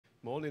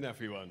Morning,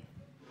 everyone.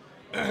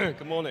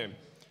 Good morning.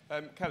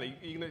 Kelly,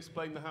 are you going to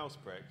explain the house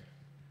brick?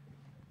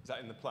 Is that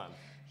in the plan?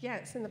 Yeah,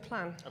 it's in the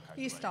plan. Okay,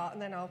 You great. start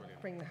and then I'll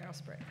Brilliant. bring the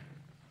house brick.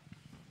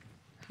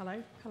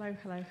 Hello, hello,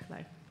 hello, hello.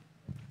 Is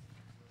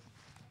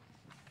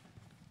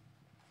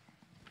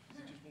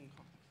it just one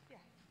copy? Yeah.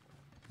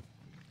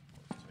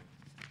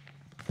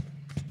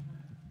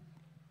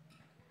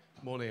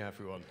 Morning,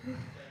 everyone.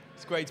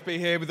 It's great to be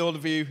here with all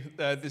of you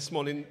this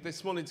morning.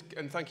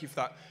 And thank you for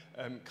that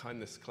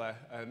kindness, Claire.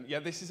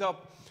 This is our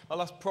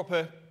last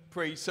proper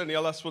certainly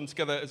our last one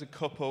together as a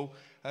couple.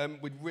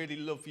 We'd really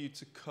love you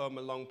to come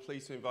along.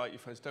 Please do invite your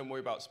friends. Don't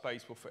worry about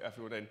space. We'll fit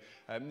everyone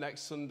in.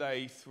 Next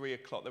Sunday, 3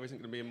 o'clock, there isn't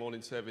going to be a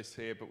morning service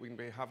here, but we're going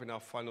to be having our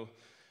final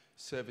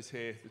service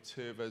here, the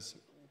two of us,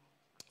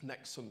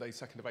 next Sunday,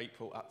 2nd of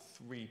April at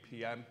 3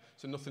 p.m.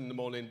 So nothing in the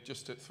morning,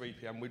 just at 3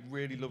 p.m. We'd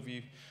really love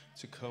you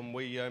to come.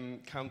 We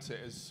count it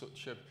as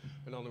such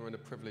an honour and a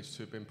privilege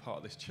to have been part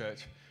of this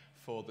church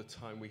for the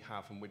time we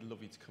have, and we'd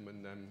love you to come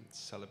and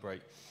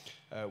celebrate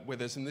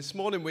with us. And this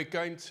morning we're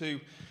going to,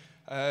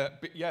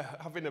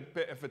 having a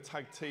bit of a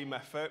tag team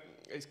effort.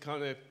 It's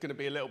kind of going to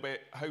be a little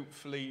bit,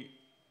 hopefully,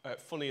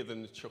 funnier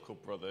than the Chuckle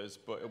Brothers,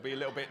 but it'll be a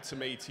little bit to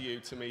me, to you,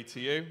 to me, to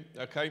you,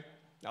 okay?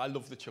 I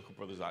love the Chuckle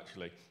Brothers,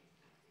 actually.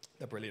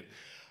 They're brilliant.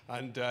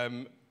 And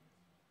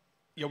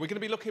we're going to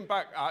be looking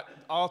back at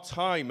our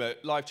time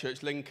at Life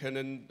Church Lincoln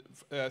and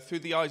through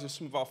the eyes of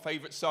some of our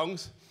favourite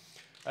songs,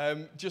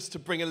 just to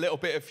bring a little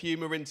bit of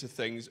humour into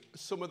things.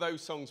 Some of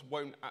those songs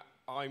won't,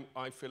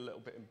 I feel a little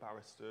bit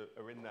embarrassed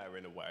are in there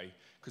in a way,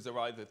 because they're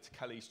either to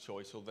Kelly's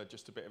choice or they're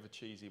just a bit of a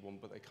cheesy one,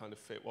 but they kind of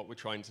fit what we're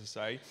trying to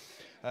say.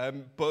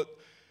 But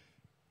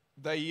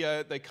they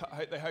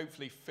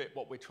hopefully fit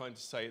what we're trying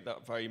to say at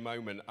that very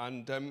moment.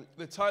 And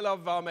the title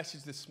of our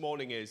message this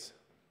morning is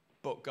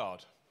But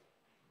God.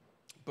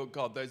 But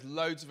God. There's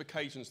loads of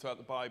occasions throughout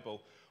the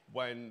Bible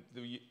when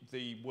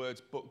the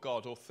words but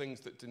God, or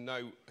things that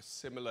denote a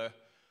similar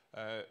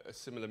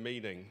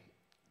meaning,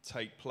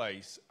 take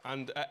place.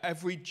 And at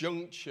every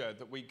juncture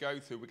that we go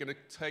through, we're going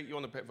to take you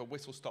on a bit of a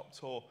whistle-stop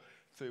tour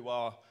through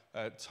our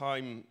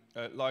time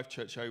at Life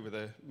Church over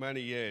the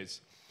many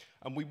years.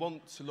 And we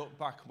want to look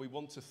back and we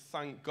want to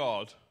thank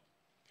God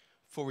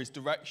for his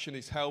direction,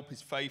 his help,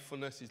 his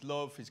faithfulness, his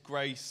love, his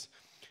grace,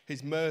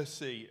 his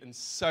mercy, and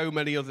so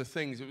many other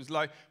things. It was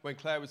like when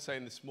Claire was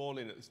saying this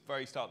morning at the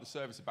very start of the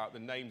service about the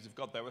names of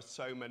God. There are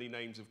so many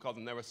names of God,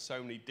 and there are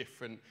so many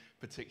different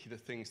particular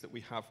things that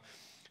we have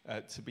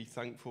to be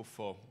thankful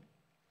for.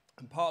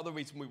 And part of the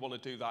reason we want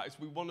to do that is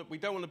we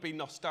don't want to be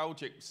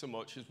nostalgic so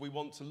much as we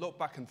want to look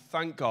back and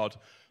thank God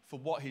for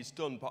what he's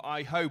done. But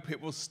I hope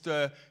it will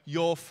stir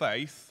your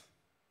faith,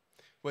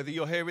 whether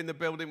you're here in the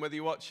building, whether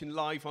you're watching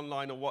live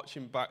online or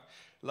watching back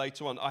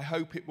later on. I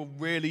hope it will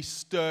really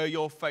stir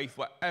your faith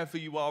wherever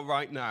you are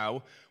right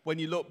now. When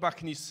you look back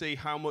and you see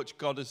how much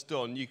God has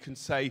done, you can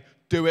say,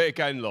 do it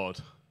again,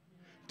 Lord.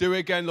 Do it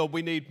again, Lord.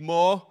 We need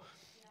more.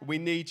 We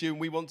need you, and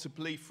we want to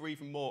believe for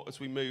even more as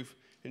we move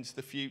into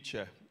the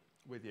future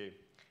with you.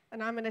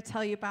 And I'm going to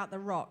tell you about the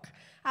rock.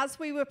 As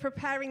we were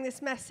preparing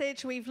this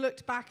message, we've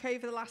looked back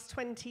over the last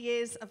 20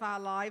 years of our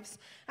lives,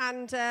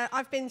 and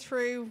I've been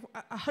through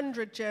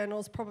 100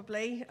 journals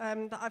probably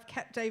that I've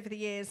kept over the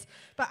years.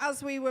 But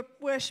as we were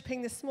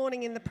worshipping this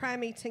morning in the prayer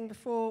meeting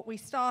before we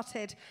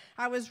started,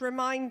 I was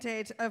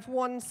reminded of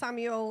 1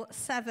 Samuel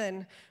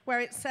 7, where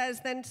it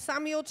says, "Then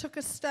Samuel took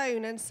a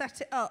stone and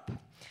set it up,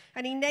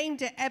 and he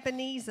named it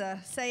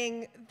Ebenezer,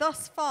 saying,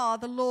 'Thus far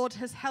the Lord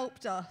has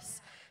helped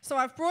us.'" So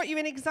I've brought you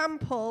an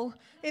example.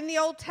 In the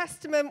Old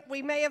Testament,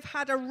 we may have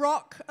had a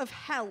rock of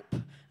help,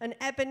 an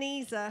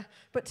Ebenezer,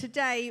 but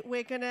today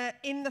we're going to,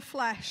 in the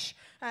flesh,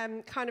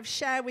 kind of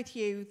share with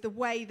you the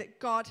way that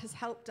God has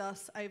helped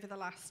us over the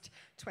last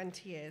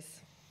 20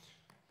 years.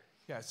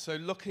 Yeah, so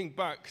looking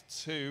back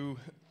to,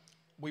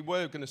 we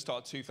were going to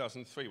start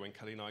 2003 when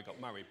Kelly and I got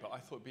married, but I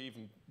thought it'd be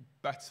even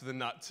better than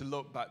that to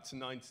look back to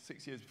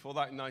 96 years before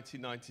that, in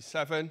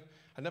 1997.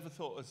 I never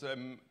thought as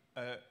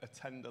a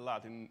tender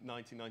lad in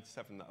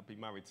 1997 that I'd be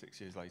married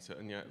 6 years later,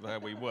 and yet there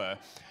we were.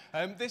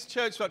 This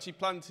church was actually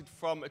planted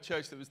from a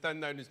church that was then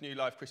known as New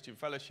Life Christian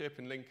Fellowship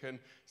in Lincoln.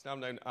 It's now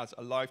known as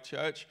a Life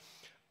Church.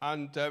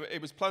 And it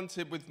was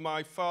planted with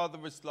my father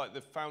as like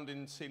the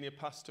founding senior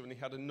pastor, and he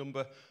had a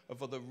number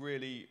of other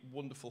really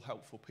wonderful,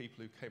 helpful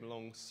people who came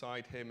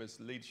alongside him as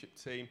leadership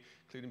team,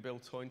 including Bill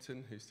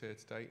Toynton, who's here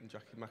today, and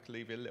Jackie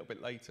McAlevey a little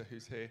bit later,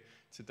 who's here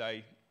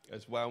today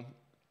as well.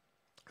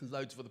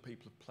 Loads of other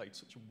people have played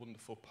such a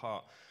wonderful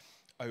part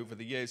over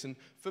the years. And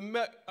and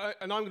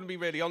I'm going to be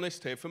really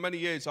honest here, for many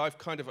years I've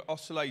kind of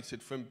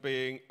oscillated from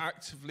being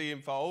actively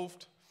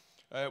involved,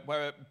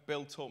 where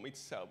Bill taught me to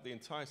set up the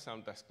entire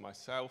sound desk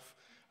myself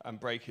and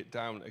break it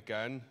down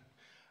again.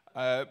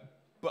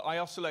 But I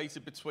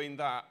oscillated between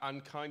that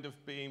and kind of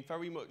being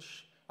very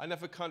much, I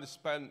never kind of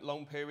spent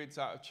long periods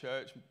out of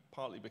church,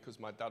 partly because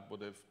my dad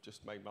would have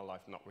just made my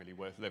life not really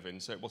worth living,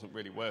 so it wasn't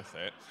really worth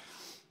it.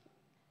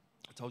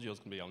 I told you I was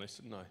going to be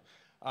honest, didn't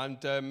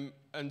I?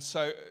 And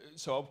so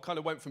I kind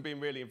of went from being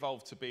really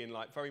involved to being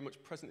like very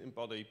much present in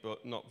body,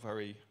 but not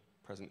very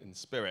present in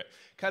spirit.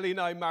 Kelly and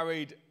I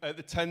married at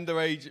the tender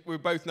age. We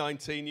were both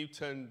 19. You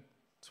turned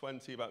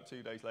 20 about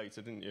 2 days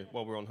later, didn't you,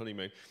 while we were on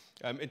honeymoon?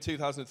 In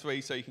 2003,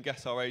 so you can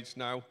guess our age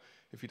now,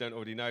 if you don't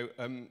already know.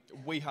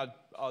 We had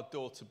our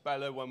daughter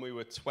Bella when we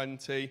were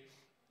 20.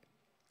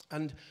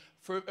 And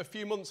for a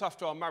few months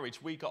after our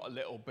marriage, we got a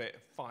little bit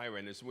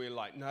firing as we were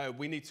like, no,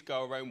 we need to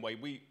go our own way.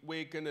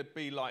 We're going to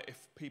be like,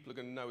 if people are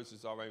going to know us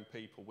as our own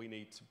people, we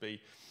need to be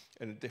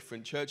in a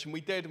different church. And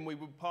we did, and we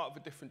were part of a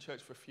different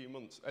church for a few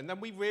months. And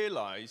then we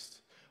realised,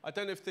 I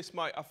don't know if this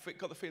might, I've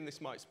got the feeling this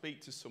might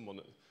speak to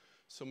someone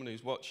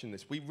who's watching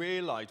this. We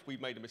realised we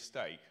made a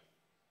mistake.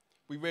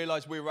 We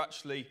realised we were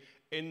actually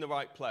in the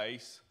right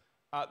place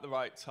at the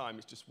right time.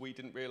 It's just we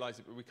didn't realise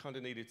it, but we kind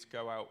of needed to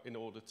go out in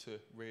order to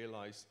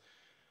realise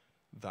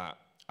that.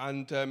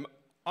 And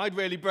I'd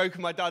really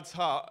broken my dad's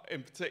heart,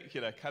 in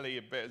particular, Kelly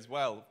a bit as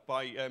well,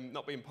 by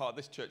not being part of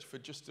this church for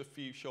just a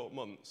few short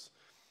months.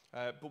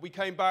 But we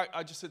came back.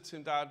 I just said to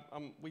him, Dad,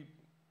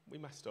 we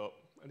messed up.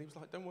 And he was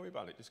like, don't worry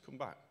about it, just come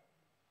back.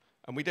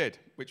 And we did,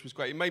 which was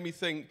great. It made me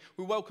think,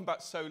 we welcomed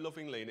back so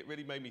lovingly, and it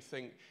really made me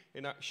think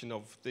in action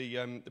of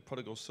the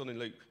prodigal son in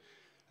Luke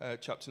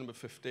chapter number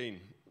 15.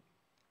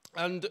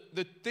 And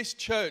this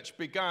church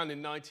began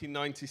in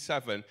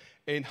 1997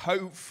 in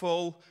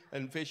hopeful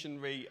and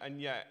visionary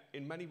and yet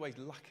in many ways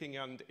lacking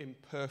and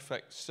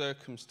imperfect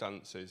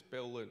circumstances.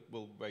 Bill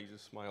will raise a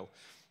smile.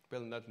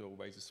 Bill and Edna will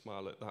raise a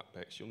smile at that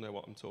bit. You'll know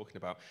what I'm talking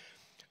about.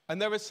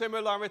 And there are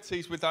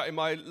similarities with that in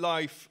my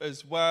life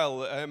as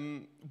well.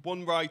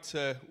 One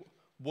writer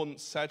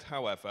once said,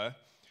 however,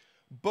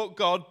 but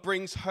God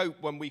brings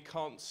hope when we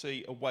can't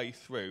see a way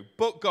through.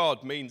 But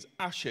God means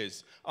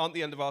ashes aren't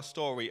the end of our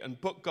story.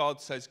 And but God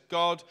says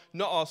God,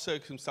 not our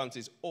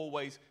circumstances,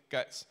 always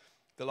gets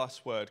the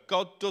last word.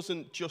 God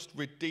doesn't just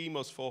redeem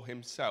us for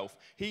himself.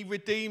 He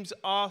redeems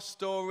our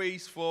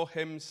stories for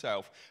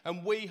himself.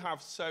 And we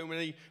have so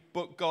many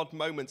but God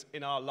moments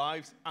in our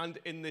lives and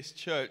in this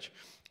church,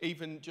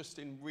 even just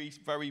in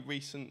very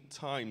recent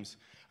times.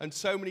 And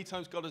so many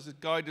times God has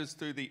guided us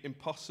through the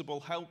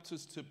impossible, helped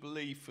us to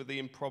believe for the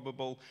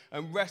improbable,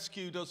 and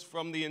rescued us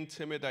from the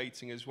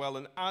intimidating as well.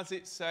 And as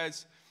it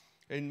says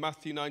in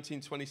Matthew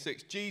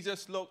 19:26,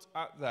 Jesus looked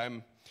at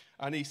them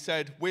and he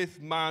said,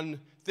 with man,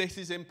 this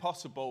is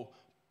impossible,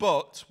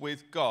 but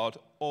with God,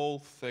 all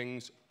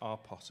things are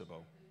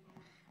possible.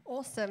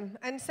 Awesome.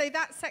 And so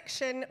that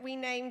section we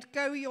named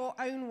Go Your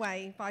Own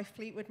Way by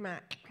Fleetwood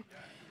Mac.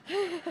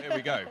 Here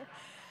we go.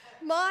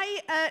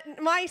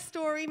 My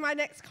story, my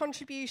next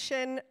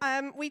contribution,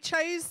 we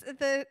chose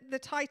the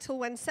title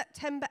When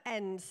September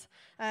Ends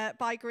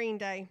by Green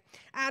Day.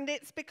 And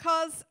it's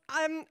because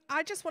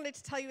I just wanted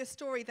to tell you a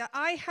story that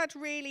I had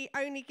really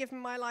only given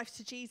my life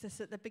to Jesus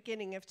at the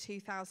beginning of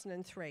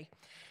 2003.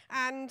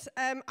 And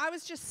I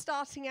was just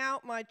starting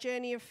out my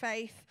journey of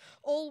faith,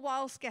 all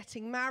whilst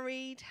getting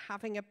married,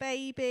 having a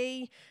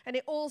baby, and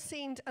it all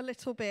seemed a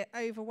little bit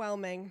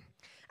overwhelming.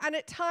 And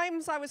at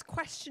times I was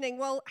questioning,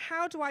 well,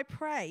 how do I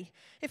pray?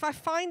 If I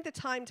find the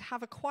time to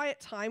have a quiet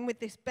time with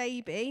this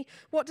baby,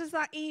 what does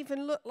that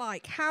even look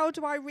like? How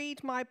do I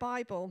read my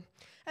Bible?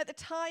 At the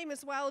time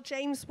as well,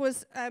 James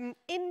was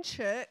in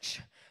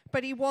church,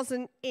 but he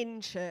wasn't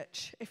in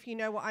church, if you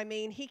know what I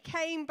mean. He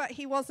came, but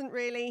he wasn't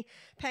really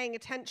paying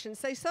attention.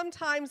 So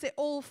sometimes it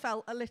all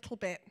felt a little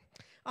bit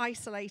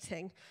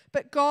isolating.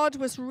 But God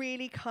was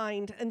really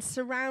kind and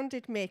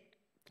surrounded me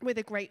with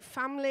a great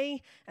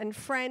family and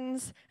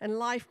friends and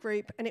life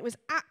group, and it was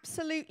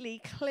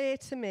absolutely clear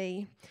to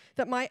me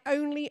that my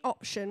only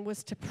option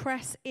was to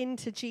press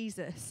into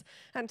Jesus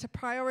and to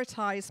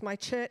prioritize my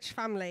church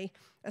family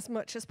as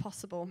much as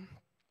possible.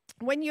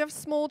 When you have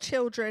small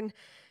children,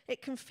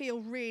 it can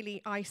feel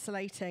really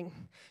isolating.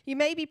 You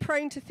may be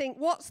prone to think,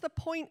 what's the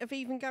point of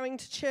even going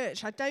to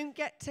church? I don't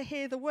get to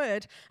hear the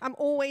word. I'm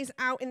always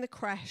out in the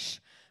creche.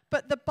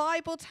 But the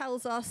Bible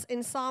tells us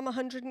in Psalm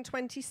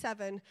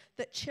 127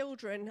 that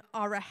children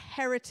are a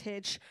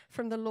heritage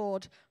from the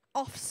Lord,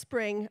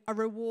 offspring a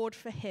reward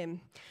for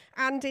him.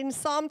 And in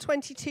Psalm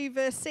 22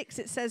 verse 6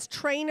 it says,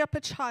 train up a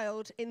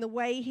child in the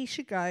way he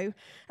should go,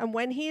 and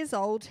when he is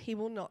old he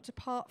will not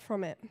depart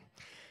from it.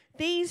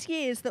 These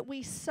years that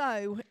we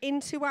sow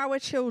into our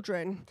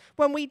children,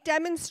 when we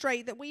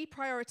demonstrate that we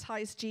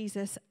prioritize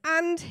Jesus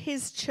and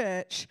his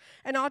church,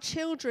 and our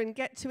children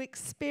get to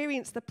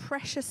experience the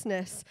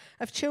preciousness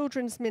of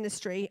children's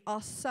ministry,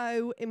 are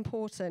so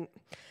important.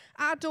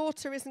 Our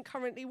daughter isn't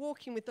currently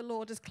walking with the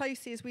Lord as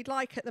closely as we'd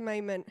like at the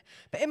moment,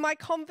 but in my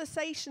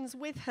conversations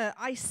with her,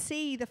 I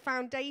see the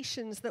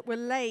foundations that were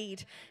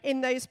laid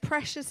in those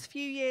precious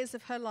few years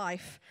of her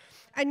life.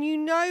 And you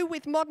know,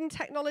 with modern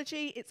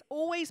technology, it's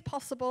always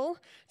possible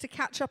to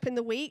catch up in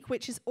the week,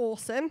 which is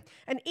awesome.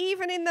 And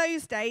even in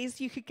those days,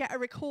 you could get a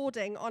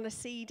recording on a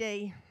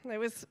CD. It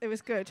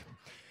was good.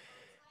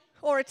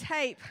 Or a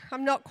tape.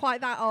 I'm not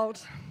quite that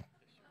old.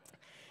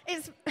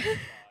 It's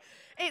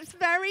It's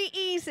very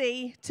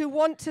easy to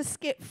want to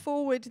skip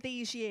forward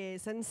these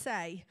years and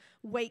say,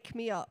 wake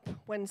me up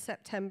when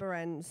September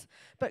ends.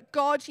 But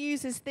God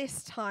uses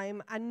this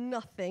time and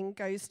nothing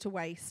goes to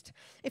waste.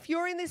 If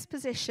you're in this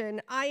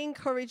position, I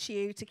encourage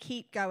you to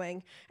keep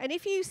going. And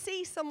if you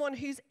see someone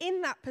who's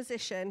in that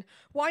position,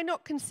 why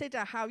not consider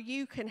how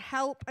you can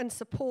help and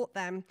support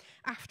them?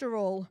 After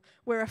all,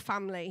 we're a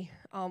family,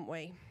 aren't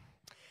we?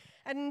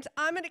 And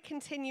I'm going to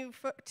continue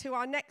to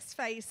our next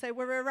phase. So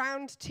we're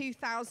around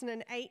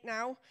 2008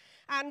 now.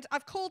 And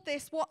I've called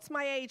this What's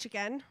My Age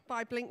Again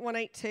by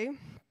Blink-182.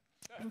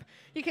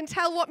 You can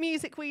tell what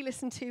music we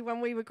listened to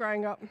when we were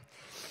growing up.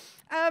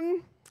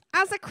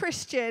 As a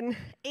Christian,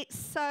 it's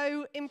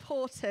so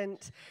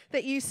important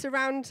that you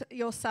surround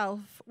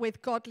yourself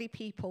with godly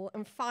people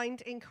and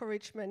find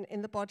encouragement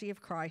in the body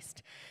of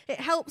Christ. It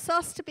helps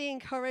us to be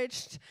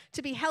encouraged,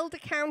 to be held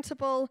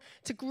accountable,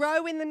 to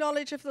grow in the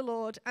knowledge of the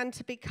Lord, and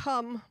to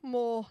become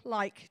more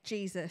like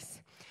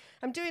Jesus.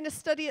 I'm doing a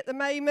study at the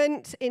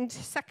moment in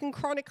 2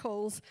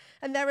 Chronicles,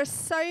 and there are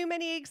so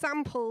many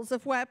examples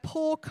of where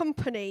poor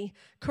company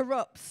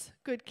corrupts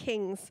good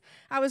kings.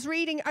 I was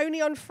reading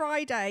only on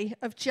Friday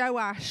of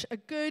Joash, a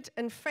good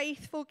and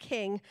faithful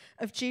king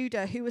of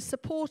Judah who was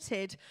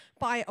supported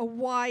by a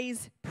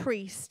wise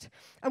priest.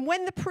 And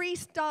when the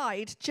priest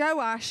died,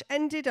 Joash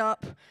ended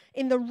up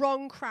in the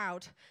wrong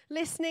crowd,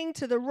 listening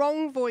to the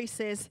wrong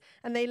voices,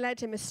 and they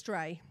led him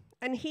astray.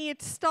 And he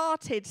had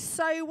started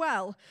so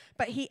well,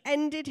 but he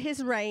ended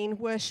his reign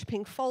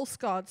worshipping false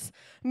gods,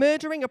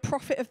 murdering a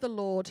prophet of the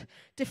Lord,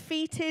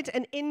 defeated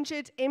and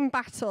injured in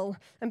battle,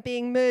 and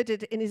being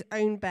murdered in his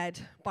own bed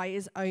by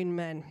his own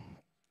men.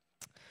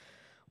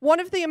 One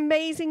of the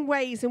amazing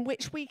ways in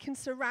which we can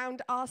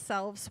surround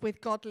ourselves with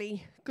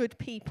godly, good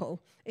people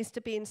is to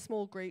be in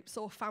small groups,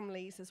 or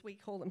families as we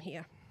call them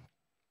here.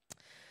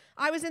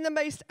 I was in the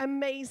most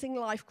amazing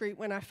life group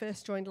when I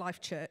first joined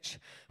Life Church,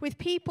 with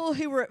people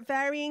who were at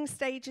varying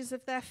stages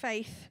of their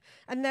faith,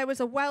 and there was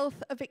a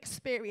wealth of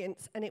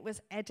experience, and it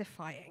was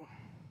edifying.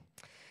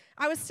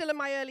 I was still in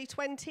my early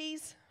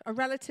 20s, a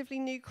relatively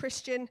new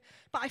Christian,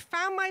 but I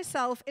found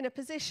myself in a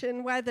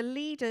position where the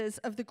leaders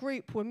of the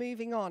group were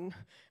moving on,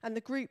 and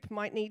the group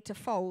might need to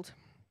fold.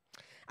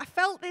 I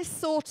felt this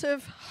sort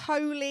of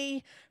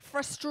holy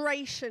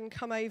frustration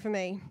come over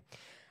me.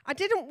 I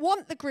didn't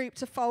want the group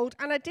to fold,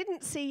 and I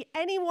didn't see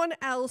anyone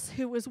else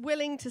who was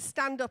willing to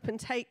stand up and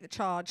take the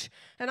charge.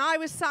 And I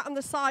was sat on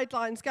the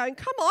sidelines going,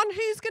 come on,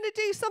 who's going to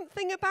do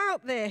something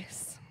about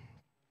this?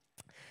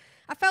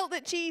 I felt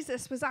that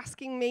Jesus was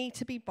asking me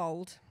to be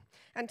bold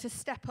and to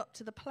step up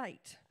to the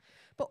plate.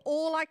 But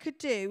all I could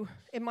do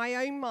in my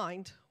own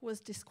mind was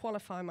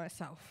disqualify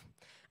myself.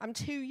 I'm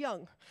too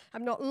young.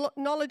 I'm not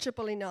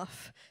knowledgeable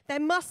enough. There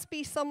must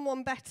be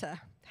someone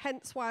better.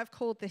 Hence why I've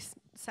called this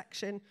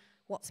section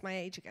What's My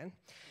Age Again?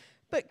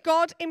 But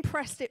God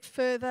impressed it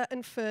further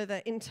and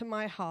further into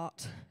my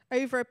heart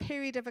over a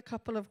period of a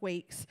couple of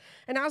weeks.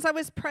 And as I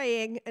was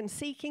praying and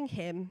seeking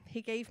him,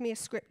 he gave me a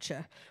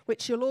scripture,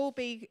 which you'll all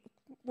be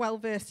well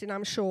versed in,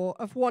 I'm sure,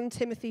 of 1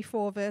 Timothy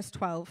 4, verse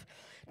 12.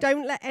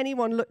 Don't let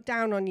anyone look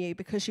down on you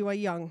because you are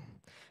young,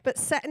 but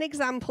set an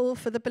example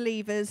for the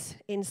believers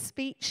in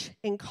speech,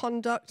 in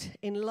conduct,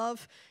 in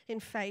love, in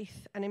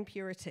faith, and in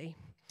purity.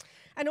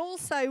 And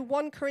also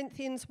 1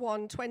 Corinthians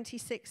 1,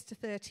 26 to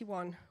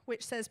 31,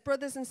 which says,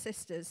 brothers and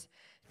sisters,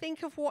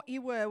 think of what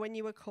you were when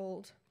you were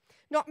called.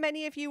 Not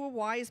many of you were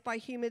wise by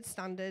human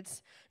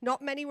standards.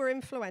 Not many were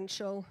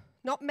influential.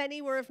 Not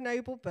many were of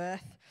noble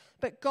birth.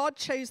 But God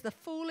chose the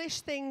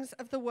foolish things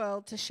of the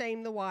world to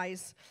shame the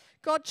wise.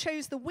 God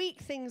chose the weak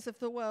things of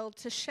the world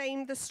to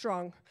shame the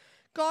strong.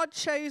 God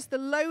chose the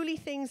lowly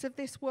things of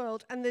this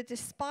world and the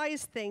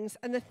despised things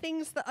and the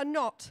things that are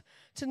not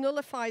to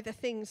nullify the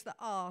things that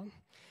are,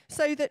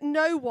 so that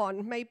no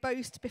one may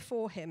boast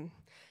before him.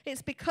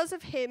 It's because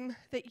of him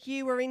that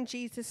you are in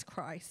Jesus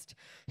Christ,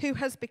 who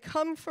has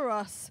become for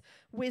us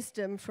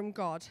wisdom from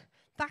God.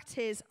 That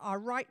is our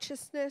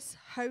righteousness,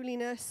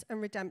 holiness,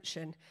 and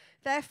redemption.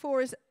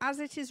 Therefore, as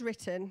it is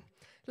written,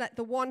 let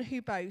the one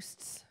who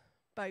boasts,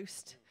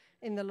 boast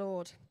in the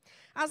Lord.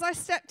 As I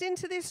stepped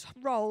into this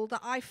role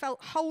that I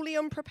felt wholly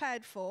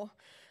unprepared for,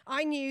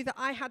 I knew that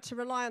I had to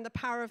rely on the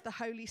power of the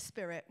Holy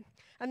Spirit,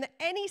 and that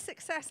any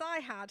success I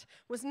had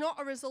was not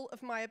a result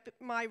of my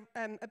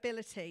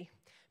ability.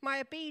 My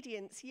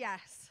obedience,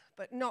 yes,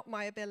 but not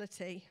my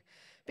ability,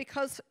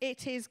 because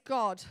it is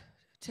God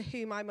to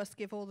whom I must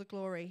give all the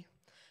glory.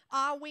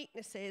 Our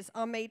weaknesses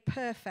are made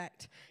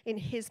perfect in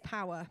his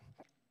power.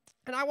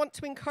 And I want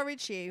to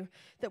encourage you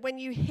that when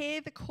you hear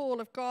the call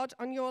of God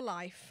on your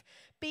life,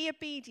 be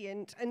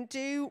obedient and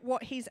do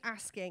what he's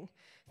asking.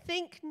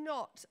 Think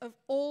not of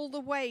all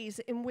the ways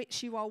in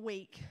which you are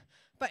weak,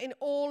 but in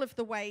all of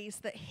the ways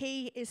that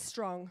he is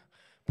strong.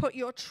 Put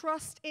your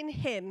trust in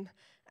him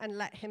and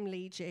let him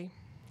lead you.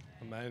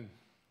 Amen.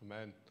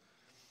 Amen.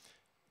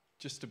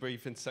 Just a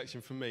brief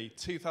intersection from me.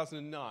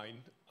 2009,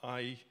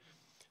 I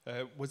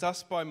was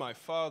asked by my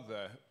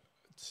father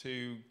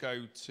to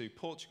go to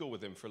Portugal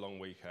with him for a long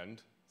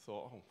weekend.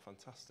 Thought, oh,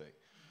 fantastic.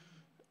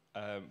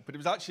 But it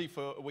was actually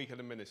for a weekend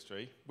of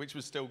ministry, which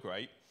was still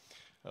great,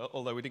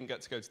 although we didn't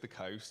get to go to the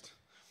coast.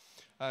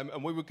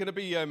 And we were going to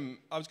be, I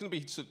was going to be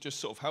just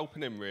sort of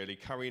helping him, really,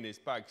 carrying his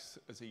bags,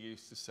 as he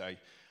used to say,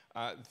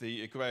 at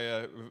the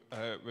Igreja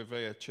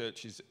Revere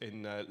churches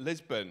in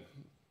Lisbon.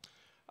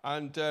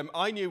 And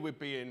I knew we'd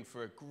be in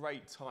for a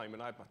great time,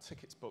 and I had my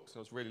tickets booked, and I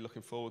was really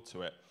looking forward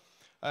to it.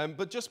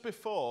 But just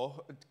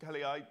before,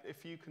 Kelly,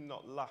 if you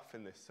cannot laugh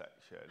in this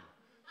section,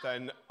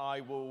 then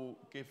I will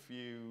give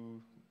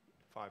you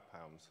 £5,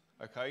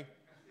 okay?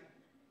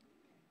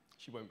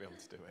 She won't be able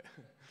to do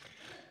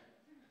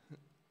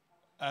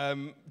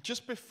it.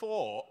 Just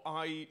before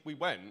we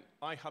went,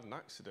 I had an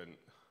accident.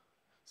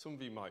 Some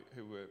of you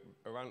who were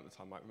around at the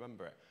time might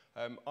remember it.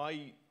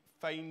 I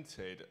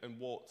fainted and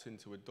walked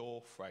into a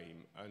door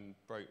frame and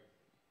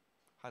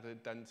had a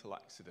dental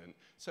accident.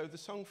 So the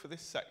song for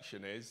this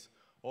section is,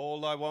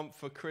 "All I Want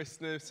for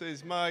Christmas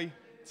is my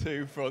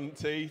 2 front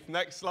teeth."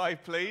 Next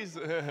slide, please.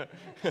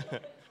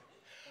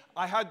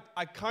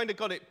 I kind of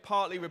got it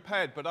partly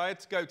repaired, but I had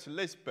to go to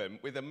Lisbon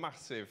with a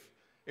massive,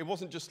 it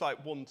wasn't just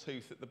like one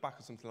tooth at the back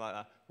or something like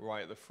that,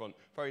 right at the front.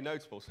 Very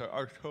notable. So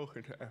I was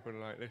talking to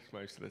everyone like this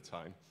most of the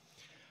time.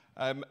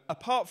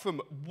 Apart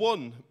from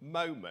one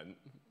moment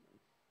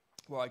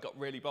where I got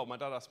really bold, my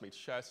dad asked me to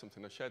share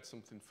something. I shared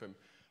something from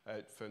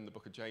the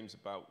book of James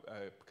about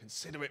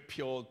consider it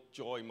pure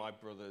joy, my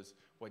brothers,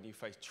 when you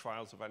face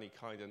trials of any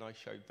kind. And I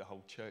showed the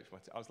whole church.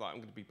 I was like, I'm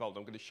going to be bold.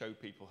 I'm going to show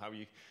people how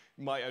you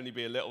might only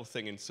be a little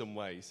thing in some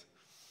ways.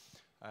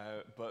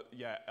 But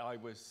yeah, I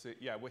was,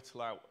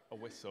 whittle out a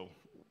whistle.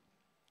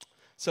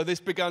 So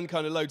this began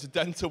kind of loads of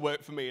dental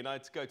work for me, and I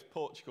had to go to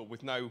Portugal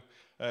with no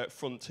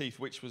front teeth,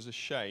 which was a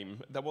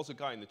shame. There was a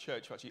guy in the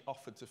church who actually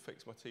offered to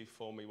fix my teeth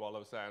for me while I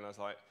was there, and I was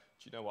like,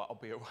 do you know what, I'll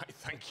be all right,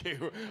 thank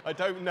you. I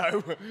don't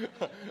know.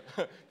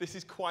 This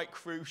is quite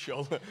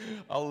crucial.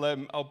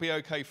 I'll be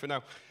okay for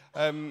now.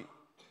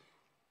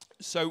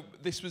 So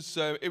this was,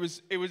 it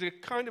was a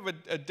kind of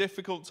a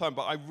difficult time,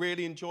 but I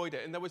really enjoyed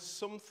it. And there was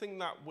something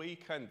that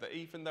weekend that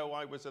even though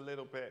I was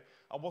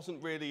I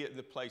wasn't really at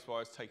the place where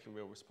I was taking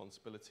real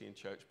responsibility in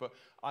church, but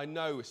I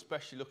know,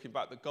 especially looking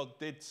back, that God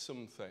did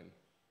something.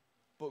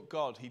 But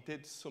God, he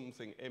did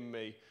something in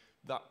me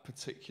that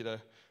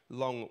particular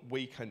long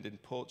weekend in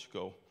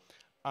Portugal.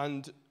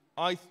 And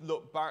I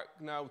look back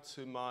now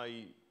to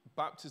my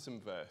baptism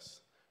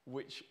verse,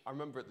 which I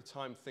remember at the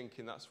time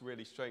thinking that's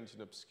really strange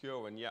and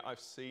obscure, and yet I've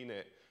seen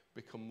it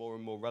become more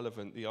and more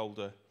relevant the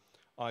older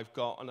I've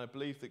got, and I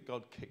believe that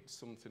God kicked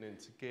something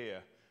into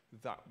gear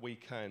that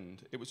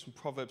weekend. It was from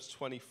Proverbs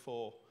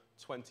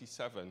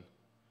 24:27,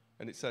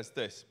 and it says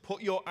this: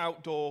 "Put your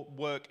outdoor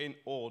work in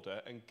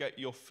order and get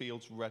your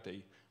fields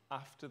ready.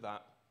 After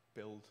that,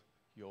 build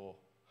your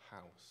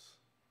house."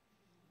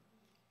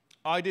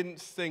 I didn't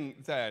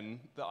think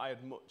then that I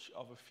had much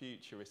of a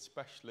future,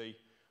 especially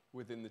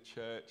within the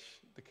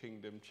church, the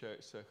kingdom,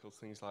 church circles,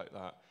 things like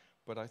that.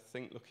 But I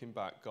think looking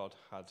back, God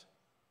had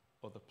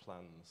other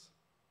plans.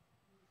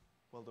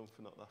 Well done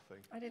for not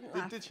laughing. I didn't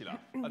laugh. Did she laugh?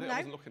 I No.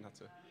 wasn't looking at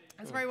her.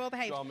 I was very well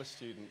behaved. Drama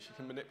student. She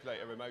can manipulate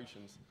her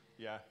emotions.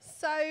 Yeah.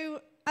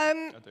 So,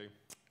 I do.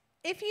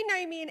 if you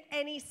know me in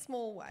any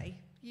small way,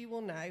 you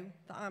will know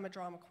that I'm a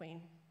drama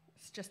queen.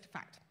 It's just a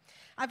fact.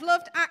 I've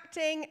loved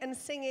acting and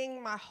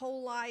singing my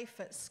whole life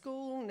at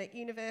school and at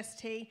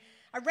university.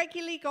 I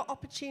regularly got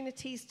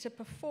opportunities to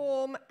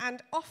perform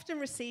and often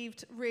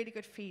received really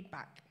good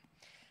feedback.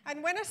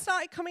 And when I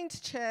started coming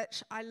to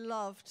church, I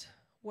loved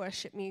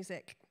worship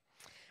music.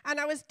 And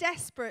I was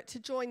desperate to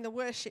join the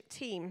worship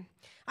team.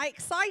 I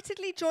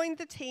excitedly joined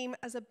the team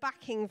as a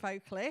backing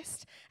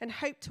vocalist and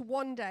hoped to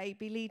one day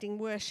be leading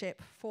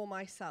worship for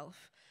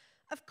myself.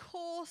 Of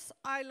course,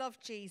 I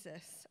loved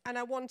Jesus and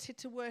I wanted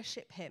to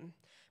worship him.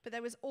 But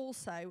there was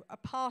also a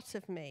part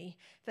of me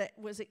that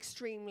was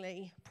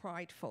extremely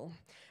prideful.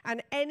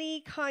 And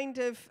any kind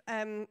of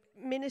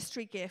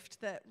ministry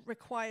gift that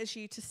requires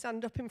you to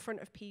stand up in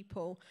front of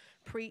people,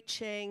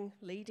 preaching,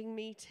 leading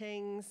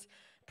meetings,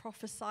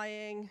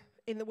 prophesying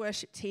in the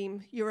worship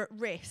team, you're at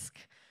risk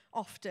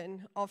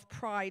often of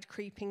pride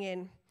creeping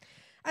in.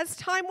 As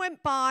time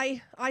went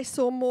by, I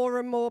saw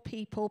more and more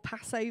people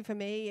pass over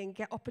me and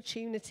get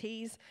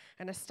opportunities,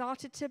 and I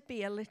started to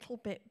be a little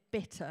bit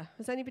bitter.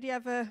 Has anybody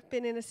ever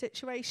been in a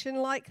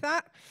situation like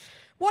that?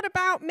 What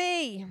about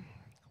me?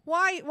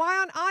 Why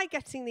aren't I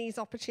getting these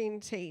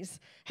opportunities?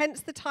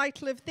 Hence the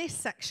title of this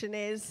section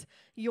is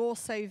You're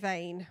So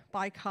Vain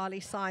by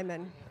Carly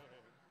Simon.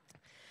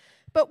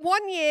 But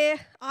one year,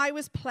 I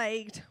was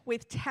plagued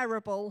with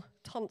terrible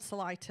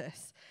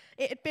tonsillitis.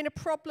 It had been a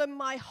problem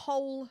my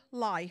whole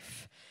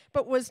life,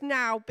 but was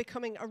now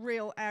becoming a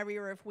real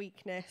area of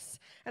weakness.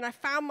 And I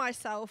found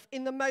myself,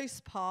 in the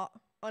most part,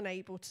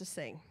 unable to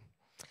sing.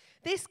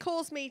 This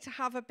caused me to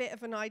have a bit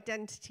of an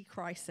identity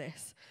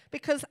crisis,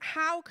 because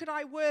how could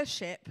I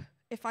worship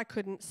if I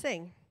couldn't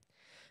sing?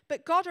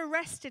 But God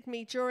arrested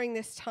me during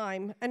this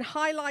time and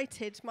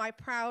highlighted my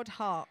proud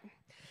heart.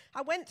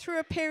 I went through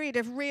a period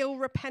of real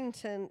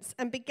repentance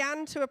and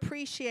began to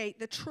appreciate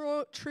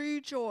the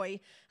true joy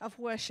of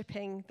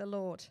worshipping the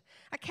Lord.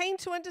 I came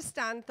to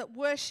understand that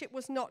worship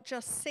was not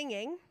just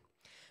singing,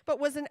 but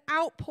was an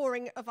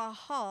outpouring of our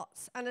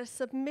hearts and a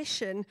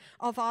submission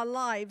of our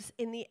lives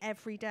in the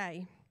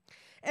everyday.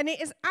 And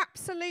it is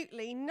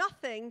absolutely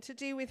nothing to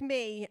do with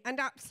me and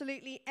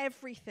absolutely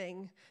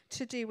everything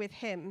to do with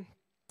him.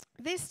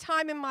 This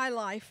time in my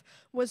life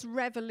was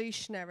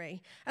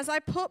revolutionary as I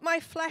put my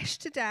flesh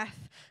to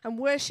death and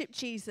worshiped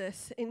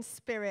Jesus in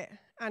spirit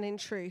and in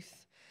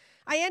truth.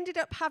 I ended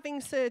up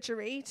having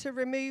surgery to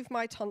remove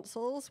my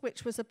tonsils,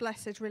 which was a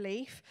blessed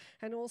relief,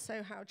 and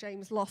also how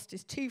James lost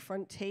his 2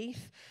 front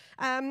teeth.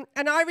 And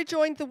I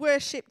rejoined the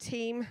worship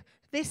team,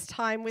 this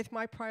time with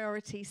my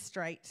priorities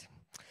straight.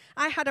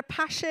 I had a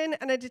passion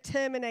and a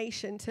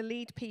determination to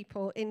lead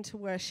people into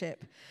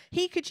worship.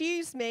 He could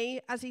use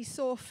me as he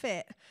saw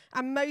fit,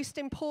 and most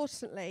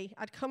importantly,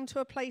 I'd come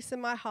to a place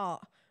in my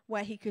heart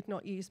where he could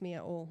not use me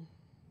at all.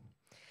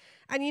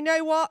 And you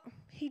know what?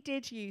 He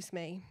did use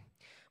me.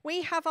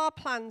 We have our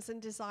plans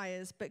and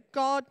desires, but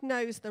God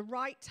knows the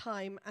right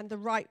time and the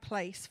right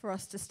place for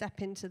us to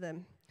step into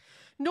them.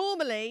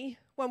 Normally,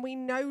 when we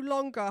no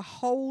longer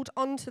hold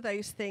on to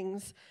those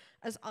things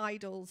as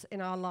idols in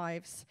our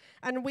lives,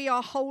 and we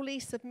are wholly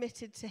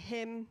submitted to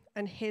him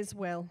and his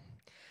will.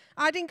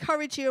 I'd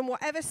encourage you in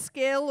whatever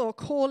skill or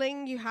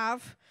calling you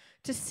have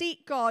to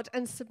seek God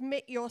and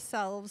submit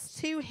yourselves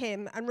to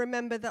him, and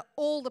remember that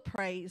all the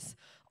praise,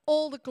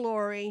 all the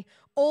glory,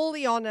 all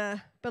the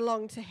honor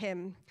belong to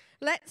him.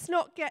 Let's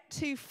not get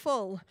too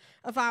full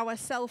of our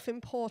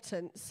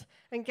self-importance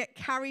and get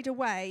carried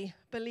away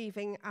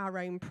believing our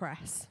own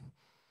press.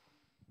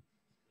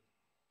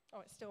 Oh,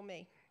 it's still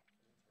me.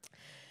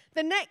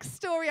 The next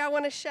story I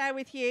want to share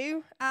with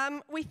you,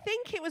 we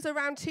think it was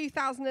around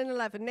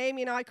 2011.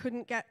 Naomi and I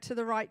couldn't get to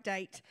the right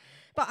date.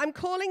 But I'm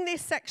calling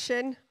this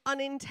section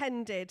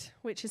Unintended,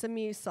 which is a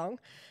Muse song.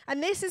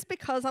 And this is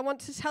because I want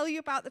to tell you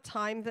about the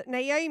time that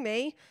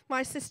Naomi,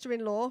 my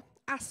sister-in-law,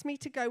 asked me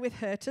to go with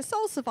her to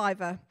Soul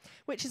Survivor,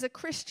 which is a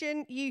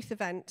Christian youth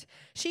event.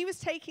 She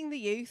was taking the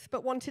youth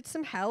but wanted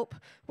some help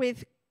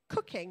with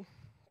cooking,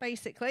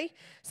 basically.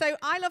 So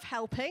I love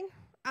helping.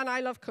 And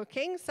I love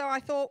cooking, so I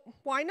thought,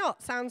 why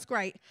not? Sounds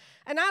great.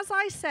 And as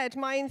I said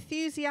my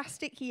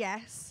enthusiastic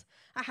yes,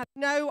 I had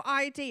no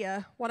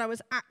idea what I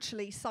was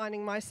actually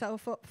signing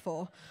myself up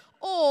for,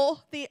 or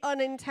the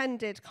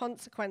unintended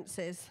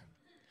consequences.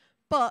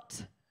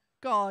 But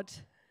God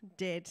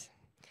did.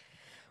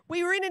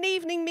 We were in an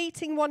evening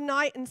meeting one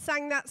night and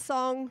sang that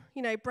song,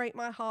 you know, Break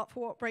My Heart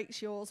for What Breaks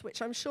Yours,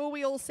 which I'm sure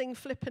we all sing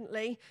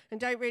flippantly and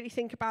don't really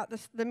think about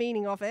the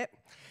meaning of it.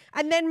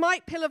 And then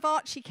Mike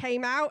Pilavachi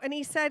came out and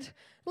he said,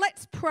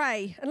 let's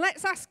pray and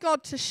let's ask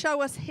God to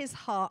show us his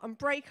heart and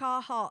break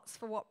our hearts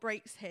for what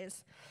breaks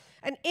his.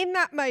 And in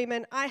that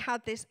moment, I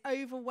had this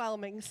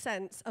overwhelming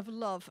sense of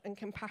love and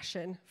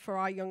compassion for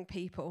our young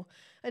people.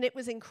 And it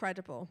was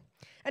incredible.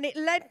 And it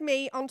led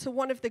me onto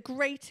one of the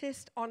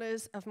greatest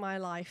honors of my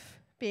life,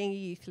 being a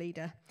youth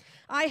leader.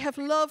 I have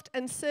loved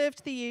and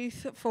served the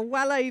youth for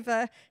well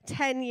over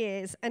 10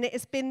 years, and it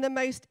has been the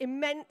most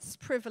immense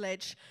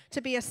privilege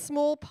to be a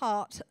small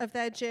part of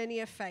their journey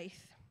of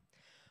faith.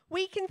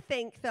 We can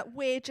think that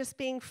we're just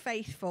being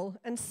faithful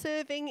and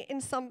serving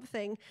in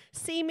something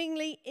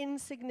seemingly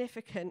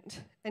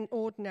insignificant and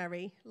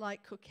ordinary,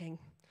 like cooking.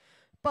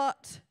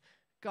 But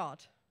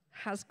God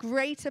has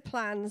greater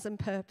plans and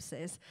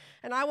purposes,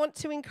 and I want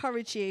to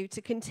encourage you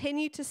to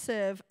continue to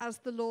serve as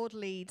the Lord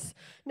leads,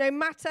 no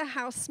matter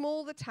how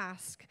small the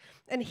task,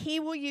 and he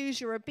will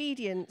use your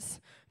obedience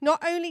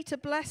not only to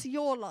bless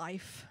your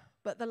life,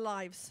 but the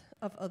lives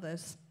of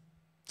others.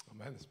 Oh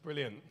man, that's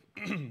brilliant.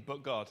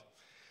 But God.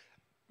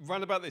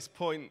 Round about this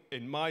point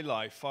in my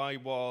life, I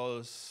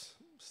was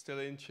still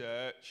in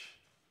church,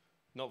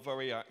 not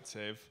very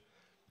active,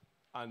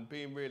 and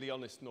being really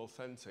honest and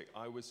authentic,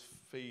 I was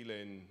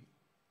feeling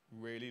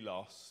really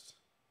lost,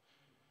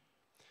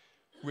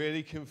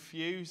 really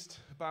confused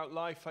about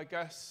life, I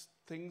guess.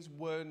 Things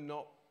were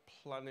not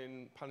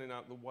panning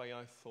out the way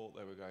I thought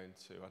they were going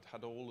to. I'd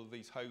had all of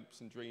these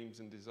hopes and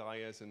dreams and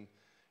desires, and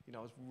you know,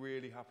 I was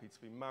really happy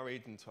to be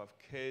married and to have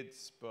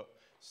kids, but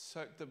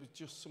there was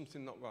just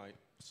something not right.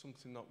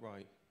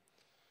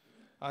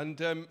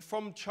 And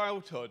from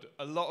childhood,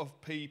 a lot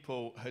of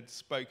people had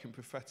spoken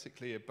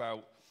prophetically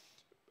about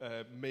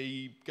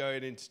me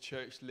going into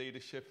church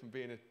leadership and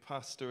being a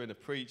pastor and a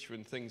preacher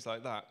and things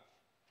like that.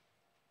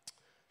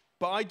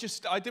 But I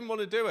didn't want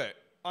to do it.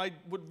 I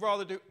would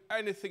rather do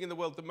anything in the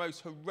world, the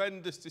most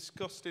horrendous,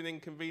 disgusting,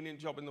 inconvenient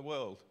job in the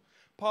world.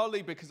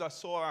 Partly because I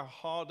saw how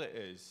hard it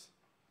is.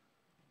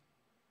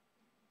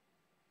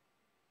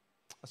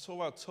 I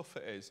saw how tough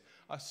it is.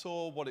 I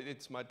saw what it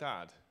did to my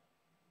dad.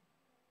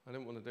 I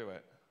didn't want to do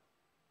it.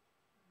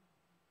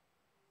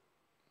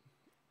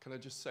 Can I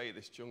just say at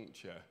this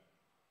juncture,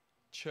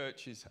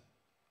 churches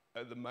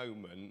at the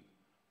moment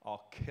are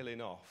killing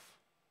off.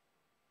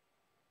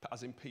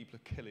 As in, people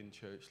are killing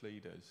church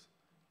leaders.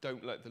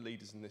 Don't let the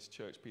leaders in this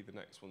church be the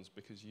next ones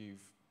because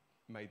you've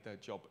made their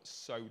job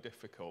so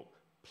difficult.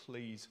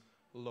 Please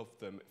love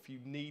them. If you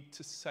need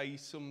to say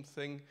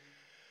something,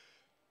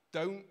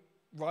 don't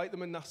write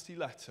them a nasty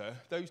letter.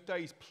 Those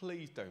days,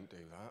 please don't do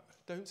that.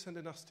 Don't send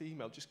a nasty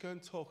email. Just go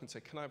and talk and say,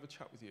 can I have a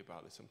chat with you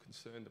about this? I'm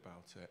concerned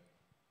about it.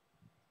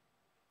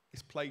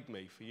 It's plagued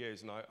me for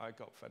years, and I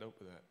got fed up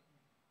with it.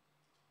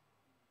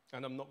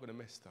 And I'm not going to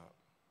miss that.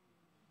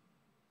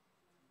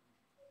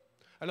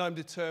 And I'm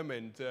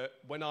determined that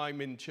when I'm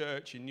in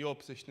church, in your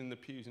position in the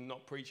pews and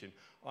not preaching,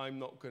 I'm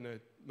not going to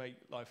make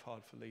life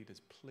hard for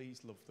leaders.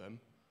 Please love them.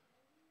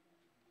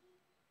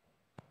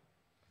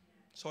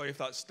 Sorry if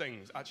that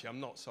stings. Actually, I'm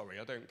not sorry.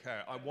 I don't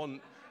care. I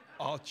want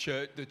our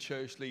church, the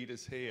church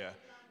leaders here,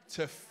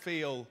 to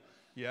feel,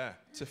 I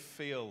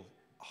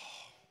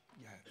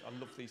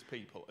love these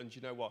people. And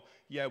you know what?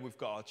 Yeah, we've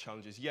got our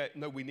challenges. Yeah,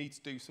 no, we need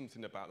to do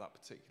something about that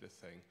particular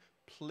thing.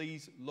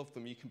 Please love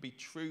them. You can be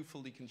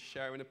truthful. You can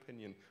share an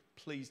opinion.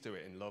 Please do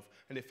it in love.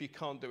 And if you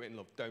can't do it in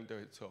love, don't do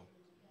it at all.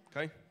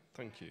 Okay?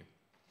 Thank you.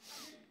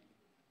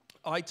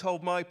 I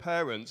told my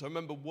parents, I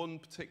remember one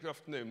particular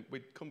afternoon,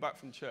 we'd come back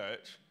from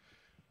church.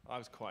 I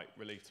was quite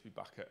relieved to be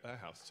back at their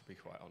house, to be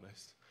quite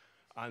honest.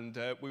 And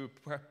we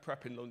were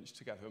prepping lunch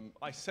together. And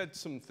I said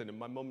something, and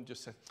my mum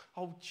just said,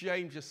 oh,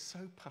 James, you're so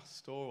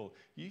pastoral.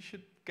 You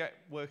should get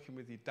working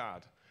with your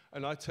dad.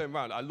 And I turned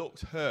around, I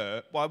looked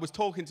her, well, I was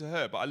talking to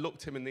her, but I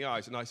looked him in the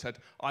eyes, and I said,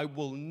 I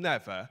will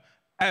never,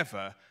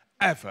 ever,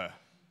 ever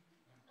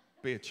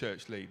be a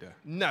church leader.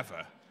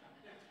 Never.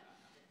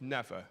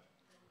 Never.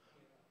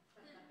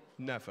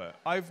 Never.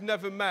 I've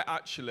never met,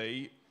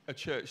 actually, a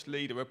church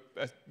leader,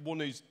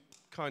 one who's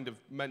kind of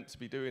meant to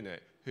be doing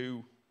it,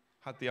 who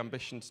had the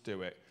ambition to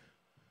do it.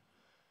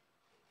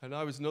 And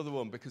I was another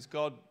one, because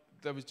God,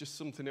 there was just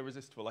something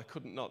irresistible. I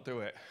couldn't not do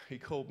it. He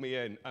called me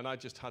in, and I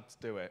just had to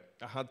do it.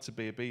 I had to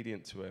be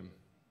obedient to him.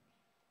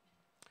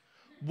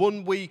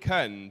 One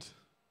weekend,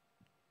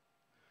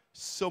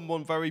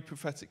 someone very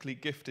prophetically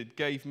gifted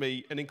gave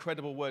me an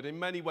incredible word. In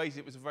many ways,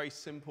 it was a very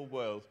simple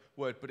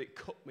word, but it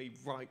cut me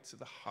right to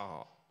the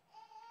heart.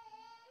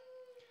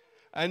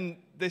 And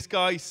this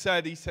guy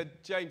said,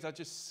 James, I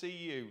just see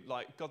you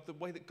like God. The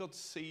way that God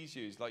sees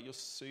you is like you're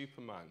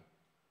Superman.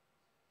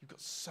 You've got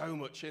so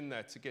much in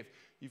there to give.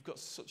 You've got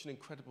such an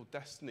incredible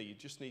destiny. You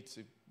just need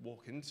to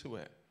walk into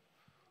it.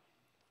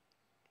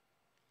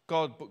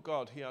 But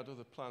God, he had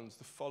other plans.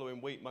 The following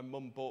week, my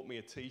mum bought me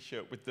a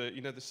T-shirt with the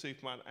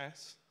Superman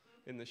S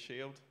in the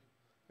shield.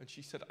 And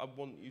she said, I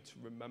want you to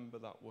remember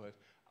that word.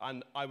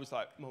 And I was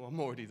like, Mum, I'm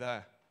already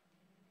there.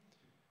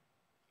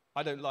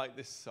 I don't like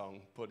this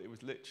song, but it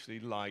was literally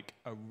like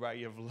a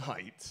ray of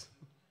light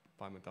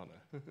by Madonna.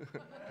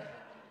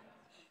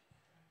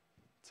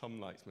 Tom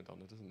likes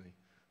Madonna, doesn't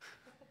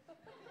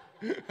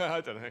he?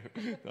 I don't know.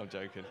 No, I'm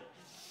joking.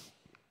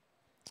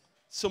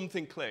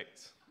 Something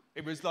clicked.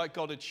 It was like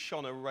God had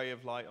shone a ray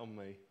of light on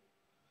me.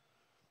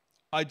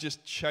 I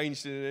just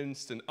changed in an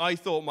instant. I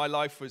thought my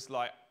life was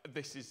like,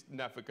 this is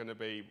never going to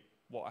be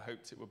what I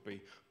hoped it would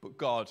be. But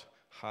God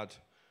had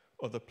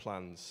other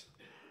plans.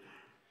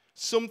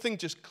 Something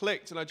just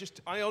clicked, and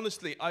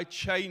I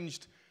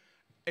changed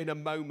in a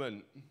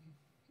moment.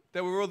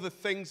 There were other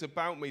things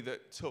about me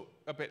that took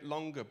a bit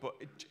longer, but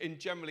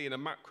generally in a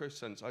macro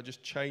sense, I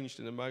just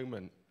changed in a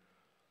moment.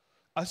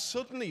 I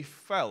suddenly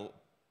felt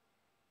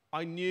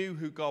I knew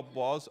who God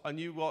was. I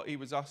knew what he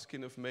was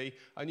asking of me.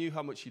 I knew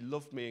how much he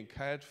loved me and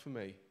cared for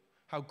me,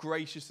 how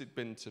gracious he'd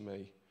been to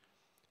me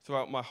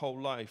throughout my whole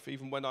life,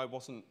 even when I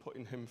wasn't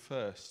putting him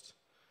first.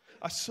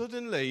 I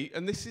suddenly,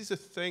 and this is a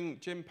thing,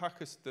 Jim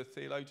Packer, the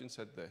theologian,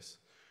 said this,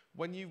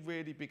 when you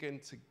really begin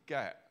to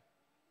get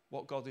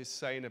what God is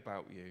saying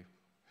about you,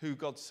 who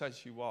God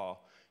says you are,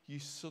 you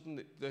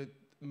suddenly,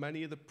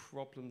 many of the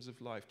problems of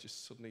life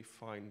just suddenly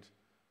find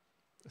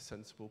a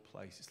sensible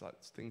place. It's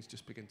like things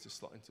just begin to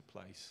slot into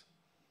place.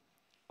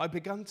 I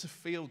began to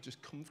feel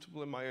just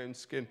comfortable in my own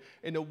skin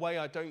in a way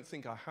I don't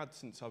think I had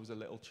since I was a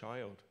little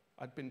child.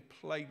 I'd been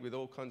plagued with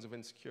all kinds of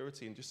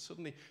insecurity, and just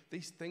suddenly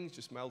these things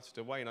just melted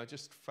away, and I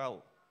just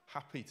felt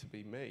happy to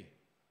be me.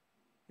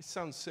 It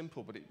sounds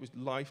simple, but it was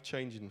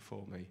life-changing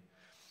for me.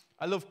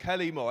 I love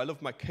Kelly more. I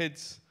love my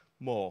kids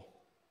more.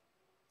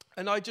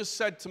 And I just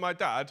said to my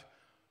dad,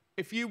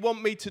 if you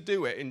want me to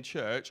do it in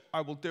church,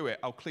 I will do it.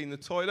 I'll clean the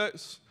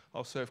toilets.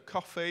 I'll serve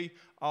coffee.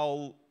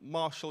 I'll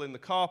marshal in the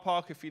car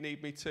park if you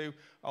need me to.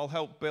 I'll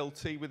help Bill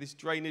T with his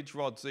drainage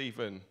rods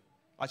even.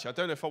 Actually, I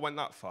don't know if I went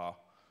that far,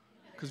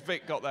 because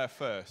Vic got there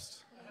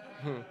first.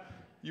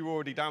 You were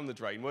already down the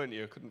drain, weren't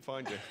you? I couldn't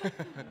find you. I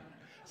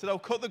said, I'll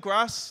cut the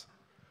grass.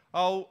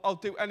 I'll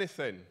do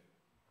anything.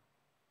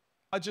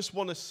 I just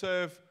want to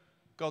serve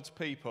God's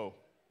people.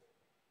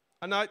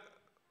 And I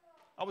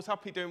was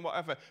happy doing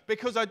whatever,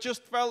 because I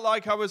just felt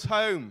like I was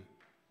home.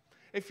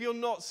 If you're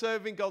not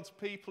serving God's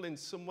people in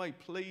some way,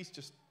 please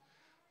just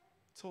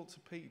talk to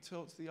Pete,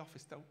 talk to the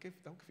office. They'll give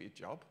you a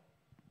job.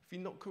 If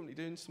you're not currently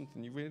doing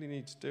something, you really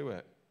need to do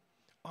it.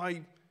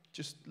 I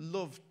just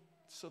loved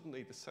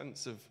suddenly the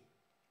sense of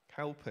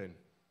helping.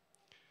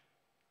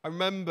 I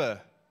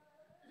remember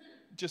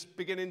just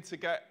beginning to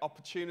get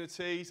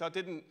opportunities.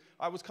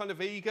 I was kind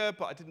of eager,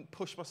 but I didn't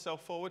push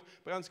myself forward.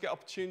 Began to get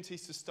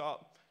opportunities to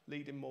start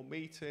leading more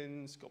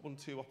meetings, got 1 or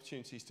 2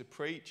 opportunities to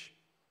preach,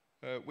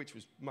 which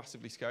was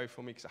massively scary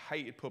for me because I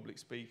hated public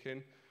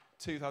speaking.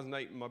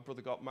 2008, when my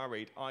brother got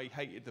married, I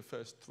hated the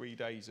first 3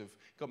 days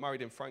got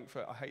married in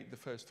Frankfurt, I hated the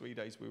first 3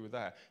 days we were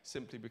there,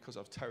 simply because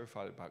I was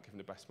terrified about giving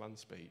a best man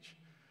speech.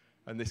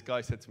 And this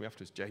guy said to me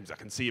afterwards, James, I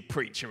can see a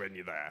preacher when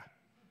you're there.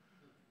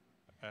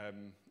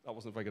 That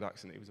wasn't a very good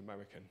accent, he was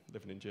American,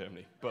 living in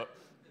Germany. But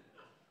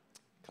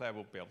Claire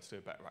will be able to do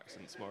a better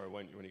accent tomorrow,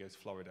 won't you, when he goes to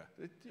Florida?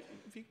 Are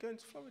you going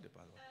to Florida,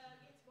 by the way? Yeah,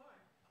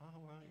 tomorrow.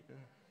 Oh, right, yeah.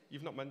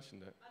 You've not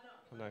mentioned it.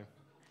 I know.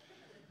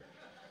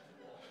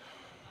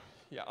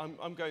 Yeah,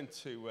 I'm going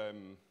to,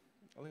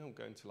 I think I'm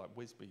going to like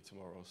Wisby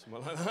tomorrow or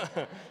something like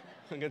that.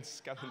 I'm going to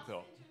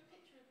Scunthorpe.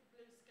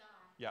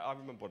 Yeah, I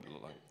remember what it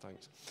looked like,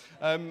 thanks.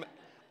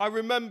 I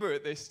remember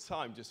at this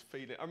time just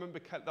feeling, I remember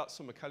that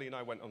summer Kelly and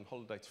I went on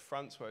holiday to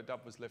France where her dad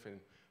was living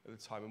at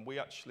the time, and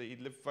he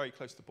lived very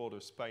close to the border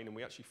of Spain, and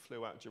we actually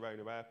flew out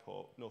Girona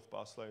Airport, North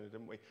Barcelona,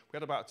 didn't we? We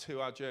had about a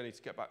 2-hour journey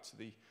to get back to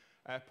the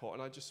airport,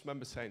 and I just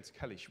remember saying to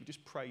Kelly, should we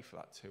just pray for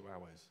that 2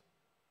 hours?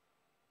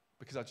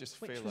 Because I just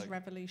feel like... Which was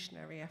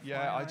revolutionary, FYI.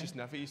 Yeah, I just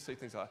never used to see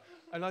things like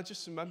that. And I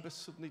just remember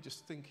suddenly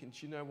just thinking,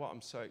 do you know what?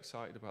 I'm so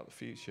excited about the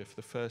future for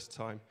the first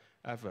time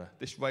ever.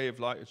 This ray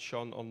of light had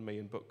shone on me,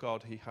 but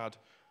God, he had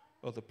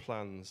other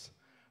plans.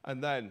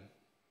 And then,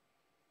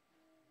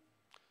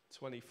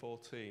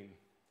 2014,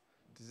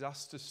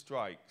 disaster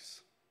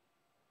strikes.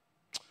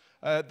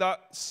 That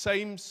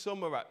same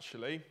summer,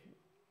 actually,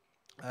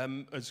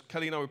 as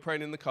Kelly and I were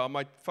praying in the car,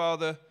 my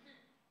father...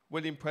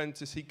 William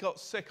Prentice, he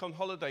got sick on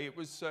holiday. It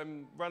was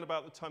around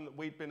about the time that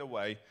we'd been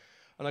away.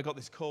 And I got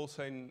this call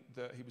saying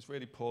that he was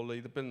really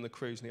poorly. They'd been on the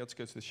cruise and he had to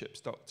go to the ship's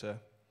doctor.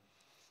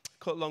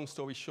 Cut a long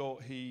story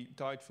short, he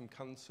died from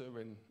cancer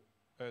in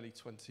early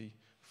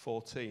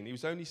 2014. He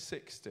was only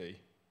 60.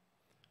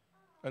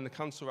 And the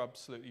cancer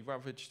absolutely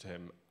ravaged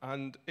him.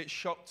 And it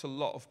shocked a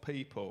lot of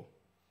people.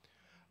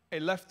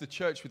 It left the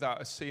church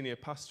without a senior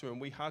pastor, and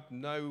we had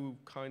no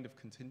kind of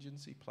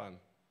contingency plan.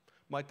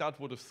 My dad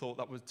would have thought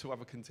that to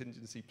have a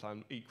contingency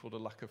plan equaled a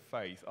lack of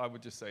faith. I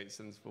would just say it's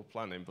sensible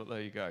planning, but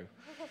there you go.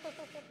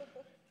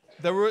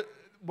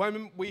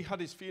 When we had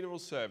his funeral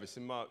service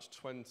in March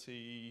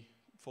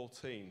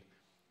 2014,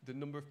 the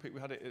number of people,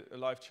 we had it at a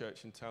live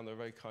church in town, they were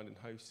very kind and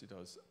hosted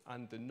us,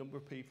 and the number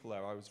of people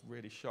there, I was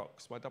really shocked,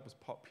 because my dad was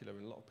popular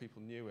and a lot of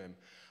people knew him.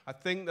 I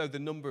think, though, the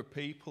number of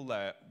people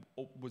there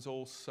was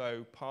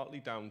also partly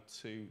down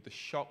to the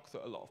shock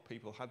that a lot of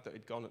people had that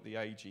he'd gone at the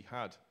age he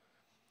had.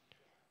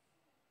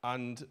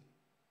 And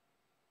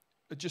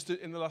just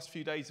in the last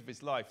few days of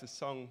his life, the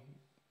song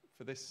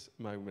for this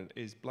moment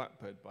is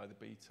Blackbird by the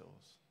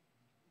Beatles.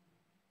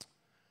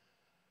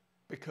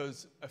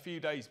 Because a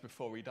few days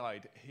before he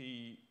died,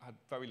 he had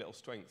very little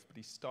strength, but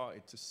he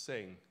started to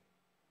sing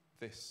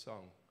this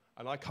song.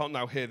 And I can't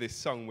now hear this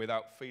song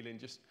without feeling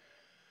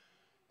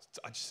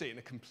I just see it in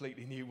a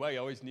completely new way. I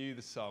always knew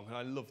the song, and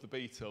I love the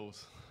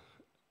Beatles,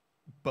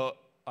 but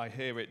I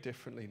hear it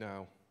differently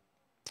now.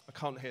 I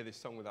can't hear this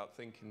song without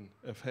thinking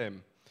of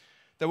him.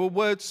 There were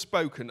words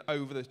spoken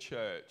over the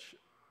church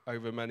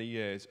over many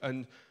years,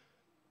 and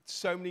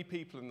so many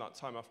people in that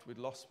time after we'd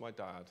lost my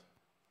dad,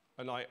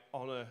 and I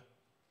honour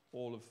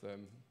all of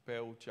them,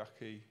 Bill,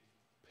 Jackie,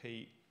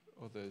 Pete,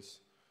 others,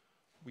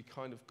 we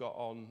kind of got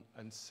on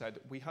and said,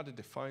 we had a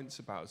defiance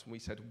about us, and we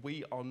said,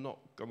 we are not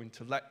going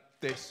to let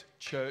this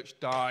church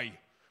die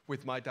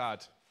with my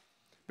dad,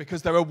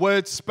 because there are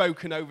words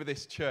spoken over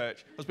this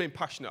church. I was being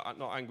passionate,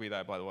 not angry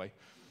there, by the way.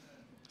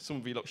 Some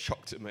of you look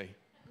shocked at me.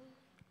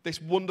 This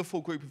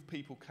wonderful group of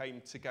people came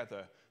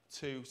together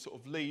to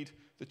sort of lead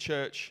the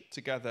church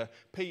together.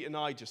 Pete and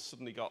I just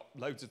suddenly got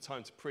loads of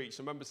time to preach.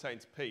 I remember saying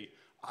to Pete,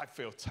 I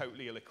feel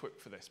totally ill-equipped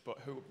for this, but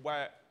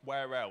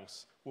where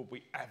else would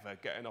we ever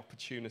get an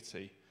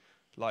opportunity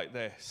like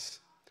this?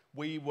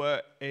 We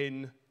were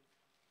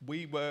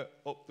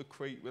up the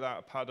creek without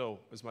a paddle,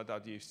 as my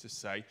dad used to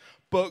say,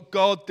 but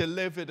God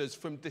delivered us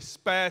from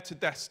despair to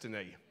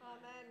destiny.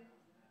 Amen.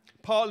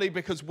 Partly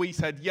because we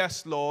said,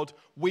 yes, Lord,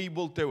 we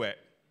will do it.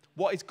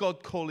 What is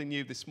God calling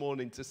you this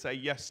morning to say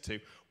yes to?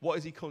 What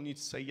is he calling you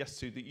to say yes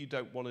to that you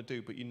don't want to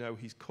do, but you know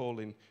he's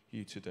calling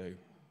you to do?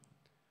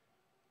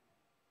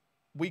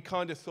 We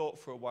kind of thought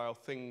for a while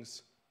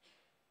things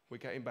were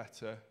getting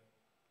better,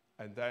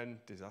 and then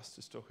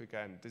disaster struck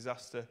again.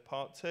 Disaster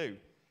part 2.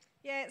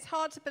 Yeah, it's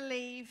hard to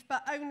believe,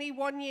 but only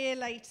 1 year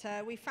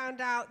later, we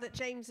found out that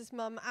James's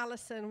mum,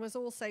 Alison, was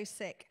also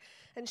sick,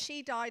 and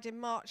she died in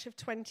March of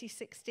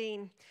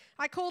 2016.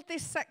 I called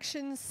this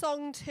section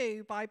Song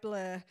 2 by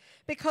Blur,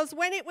 because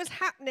when it was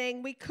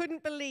happening, we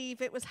couldn't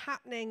believe it was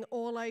happening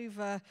all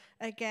over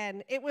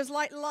again. It was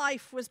like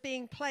life was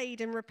being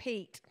played in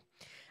repeat.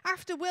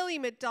 After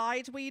William had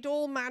died, we'd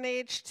all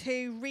managed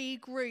to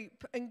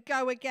regroup and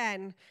go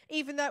again,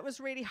 even though it was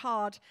really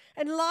hard.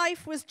 And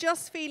life was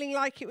just feeling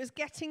like it was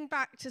getting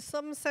back to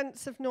some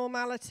sense of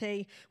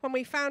normality when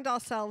we found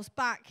ourselves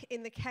back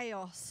in the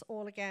chaos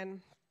all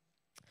again.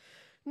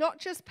 not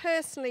just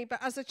personally,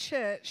 but as a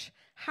church.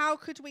 How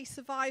could we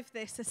survive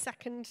this a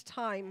second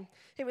time?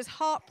 It was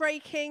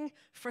heartbreaking,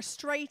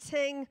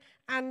 frustrating,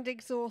 and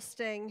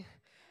exhausting.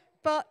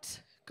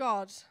 But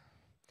God.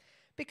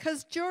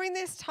 Because during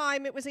this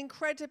time, it was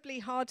incredibly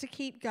hard to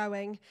keep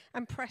going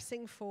and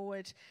pressing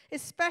forward,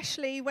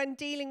 especially when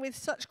dealing with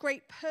such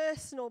great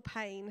personal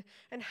pain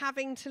and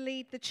having to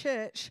lead the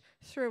church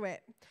through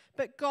it.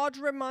 But God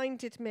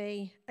reminded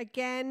me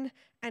again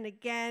and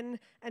again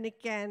and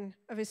again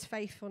of his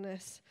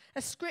faithfulness.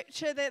 A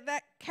scripture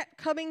that kept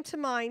coming to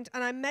mind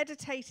and I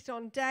meditated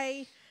on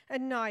day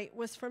and night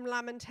was from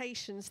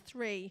Lamentations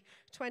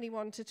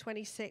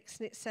 3:21-26,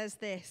 and it says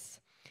this: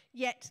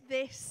 "Yet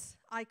this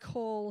I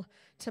call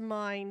to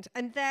mind,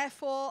 and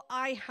therefore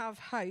I have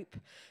hope.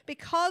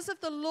 Because of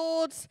the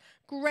Lord's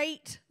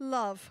great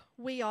love,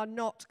 we are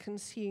not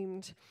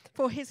consumed,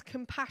 for his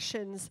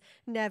compassions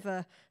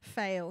never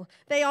fail.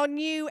 They are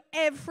new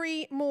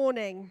every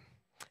morning.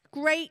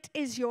 Great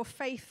is your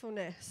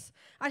faithfulness.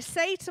 I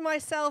say to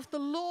myself, the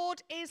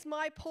Lord is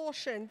my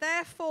portion,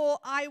 therefore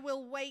I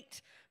will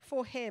wait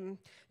for him.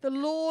 The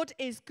Lord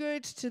is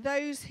good to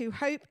those who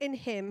hope in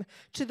him,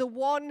 to the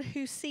one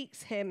who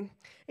seeks him.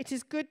 It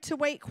is good to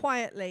wait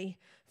quietly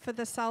for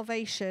the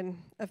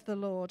salvation of the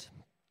Lord."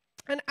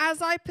 And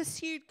as I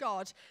pursued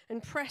God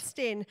and pressed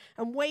in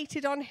and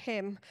waited on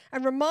him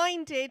and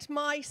reminded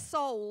my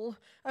soul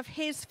of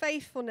his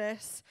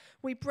faithfulness,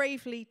 we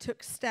bravely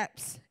took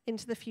steps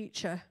into the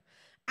future.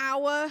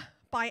 Hour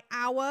by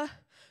hour,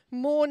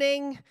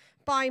 morning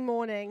by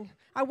morning.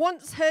 I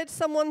once heard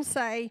someone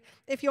say,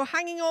 if you're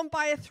hanging on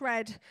by a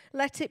thread,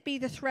 let it be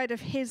the thread of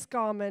his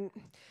garment.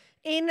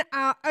 In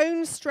our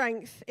own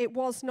strength, it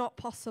was not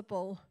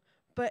possible.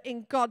 But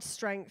in God's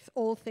strength,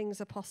 all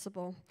things are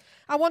possible.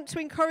 I want to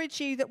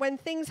encourage you that when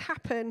things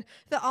happen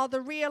that are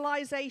the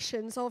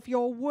realizations of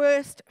your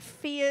worst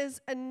fears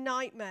and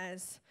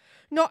nightmares,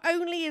 not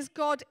only is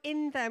God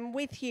in them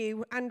with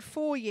you and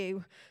for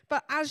you,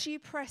 but as you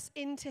press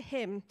into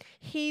him,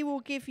 he will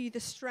give you the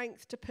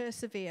strength to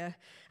persevere.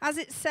 As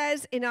it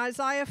says in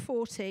Isaiah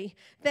 40,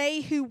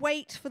 "They who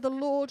wait for the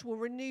Lord will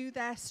renew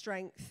their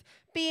strength."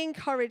 Be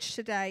encouraged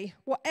today.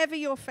 Whatever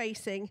you're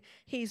facing,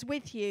 he's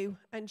with you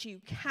and you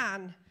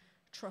can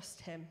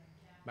trust him.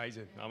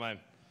 Amazing. Amen.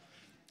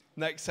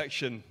 Next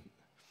section.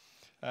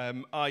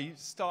 I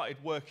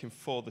started working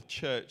for the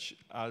church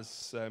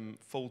as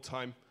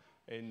full-time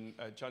in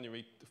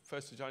January,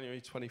 1st of January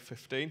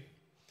 2015.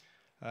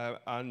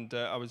 And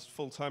I was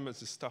full-time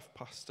as a staff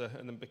pastor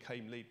and then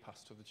became lead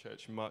pastor of the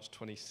church in March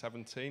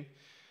 2017.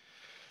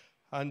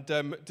 And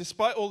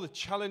despite all the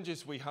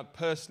challenges we had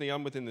personally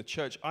and within the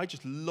church, I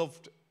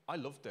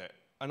loved it.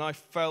 And I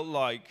felt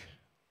like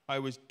I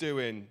was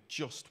doing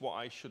just what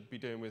I should be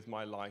doing with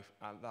my life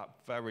at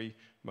that very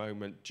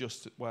moment,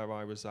 just where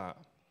I was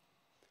at.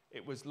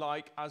 It was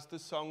like, as the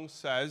song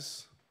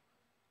says,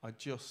 I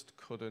just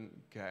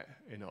couldn't get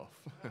enough.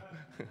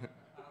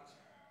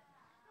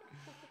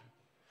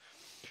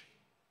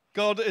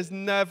 God has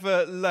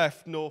never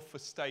left nor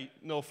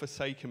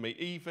forsaken me,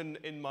 even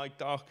in my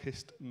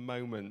darkest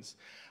moments.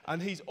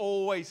 And he's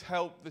always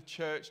helped the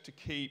church to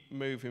keep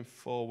moving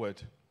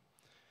forward.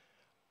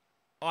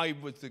 I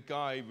was the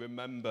guy,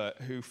 remember,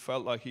 who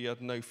felt like he had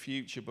no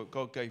future, but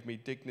God gave me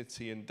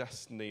dignity and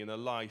destiny and a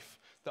life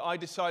that I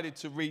decided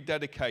to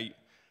rededicate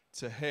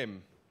to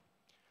him.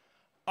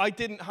 I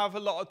didn't have a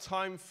lot of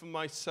time for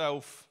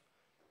myself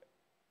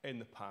in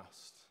the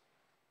past.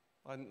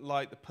 I didn't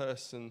like the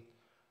person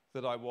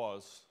that I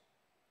was.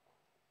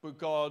 But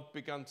God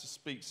began to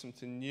speak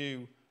something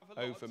new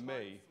over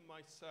me.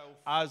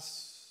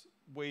 As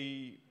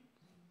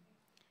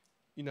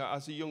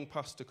as a young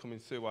pastor coming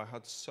through, I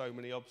had so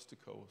many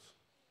obstacles.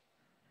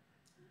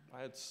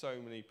 I had so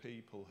many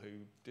people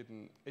who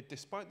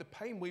despite the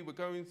pain we were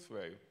going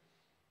through,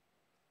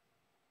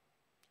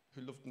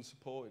 who loved and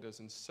supported us,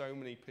 and so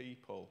many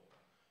people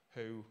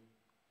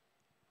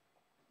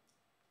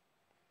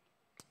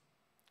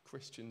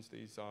Christians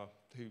these are,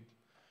 who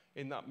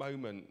in that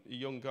moment, a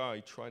young guy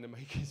trying to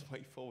make his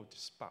way forward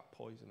just spat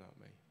poison at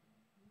me.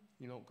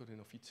 You're not good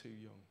enough, you're too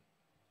young.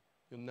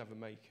 You'll never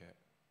make it.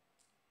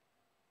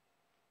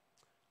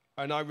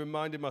 And I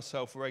reminded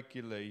myself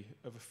regularly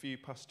of a few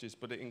passages,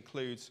 but it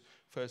includes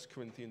 1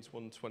 Corinthians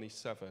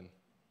 1:27.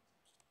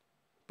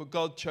 But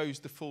God chose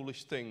the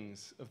foolish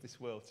things of this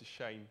world to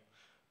shame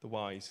the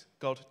wise.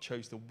 God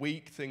chose the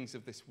weak things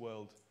of this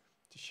world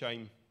to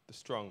shame the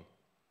strong.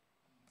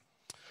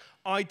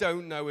 I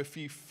don't know if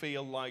you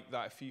feel like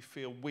that, if you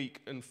feel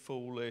weak and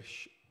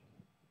foolish.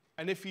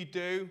 And if you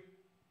do,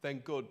 then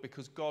good,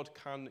 because God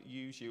can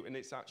use you. And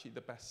it's actually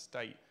the best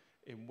state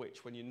in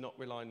which, when you're not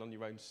relying on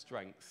your own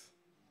strength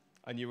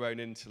and your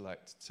own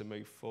intellect to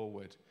move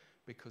forward,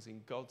 because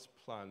in God's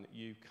plan,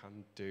 you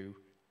can do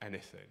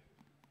anything.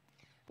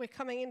 We're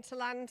coming into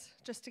land,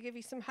 just to give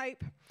you some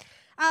hope.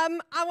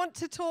 I want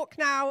to talk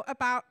now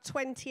about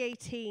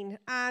 2018,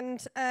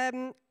 and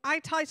I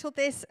titled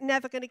this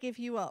 "Never Gonna Give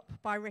You Up"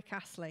 by Rick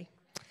Astley.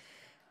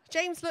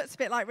 James looks a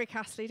bit like Rick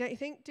Astley, don't you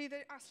think? Do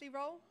the Astley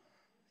roll?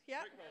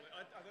 Yeah? Rick roll.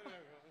 I don't know.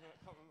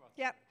 I can't remember.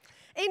 Yep.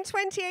 In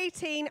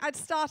 2018, I'd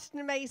started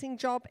an amazing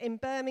job in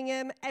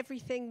Birmingham.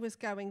 Everything was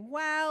going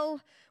well,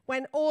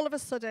 when all of a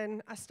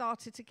sudden I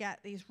started to get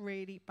these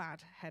really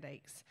bad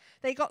headaches.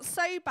 They got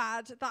so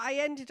bad that I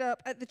ended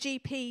up at the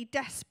GP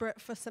desperate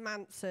for some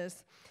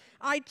answers.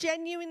 I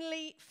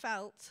genuinely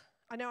felt,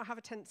 I know I have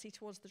a tendency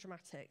towards the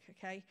dramatic,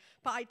 okay,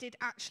 but I did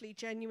actually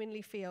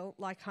genuinely feel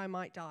like I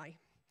might die.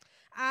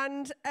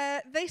 And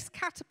this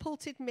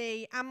catapulted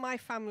me and my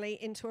family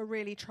into a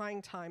really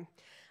trying time.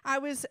 I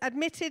was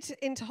admitted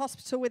into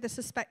hospital with a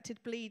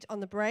suspected bleed on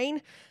the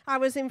brain. I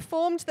was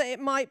informed that it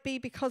might be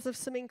because of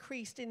some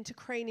increased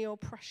intracranial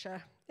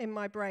pressure in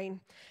my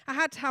brain. I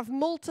had to have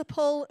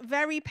multiple,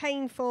 very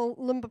painful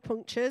lumbar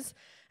punctures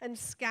and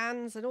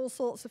scans and all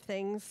sorts of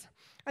things.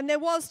 And there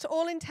was, to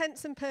all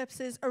intents and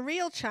purposes, a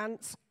real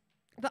chance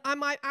that I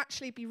might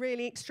actually be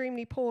really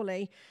extremely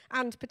poorly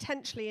and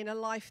potentially in a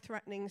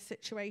life-threatening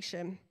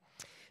situation.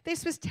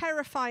 This was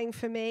terrifying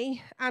for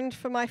me and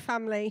for my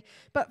family,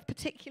 but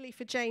particularly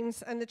for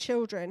James and the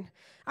children.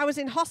 I was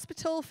in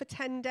hospital for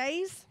 10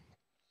 days.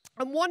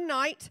 And one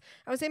night,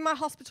 I was in my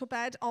hospital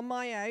bed on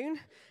my own,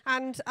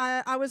 and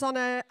I was on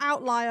an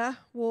outlier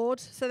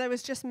ward, so there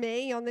was just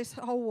me on this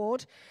whole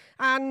ward.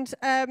 And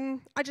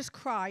I just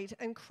cried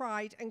and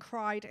cried and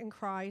cried and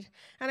cried.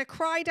 And I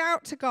cried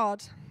out to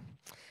God.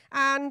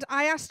 And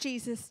I asked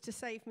Jesus to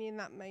save me in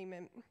that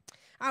moment.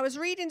 I was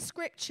reading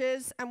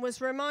scriptures and was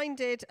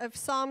reminded of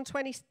Psalm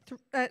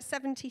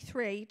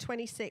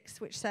 73:26,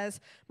 which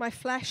says, "My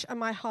flesh and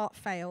my heart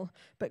fail,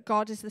 but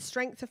God is the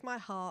strength of my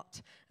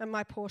heart and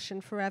my portion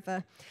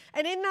forever."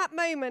 And in that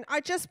moment, I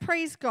just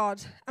praised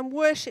God and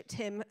worshipped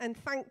him and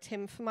thanked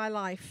him for my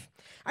life.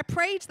 I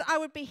prayed that I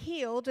would be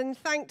healed and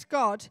thanked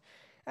God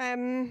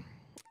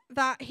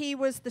that he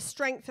was the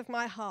strength of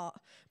my heart.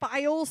 But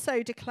I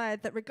also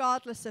declared that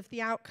regardless of the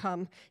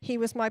outcome, he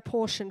was my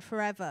portion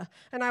forever.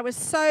 And I was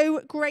so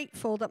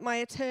grateful that my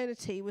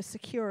eternity was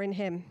secure in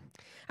him.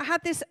 I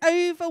had this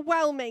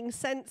overwhelming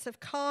sense of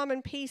calm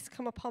and peace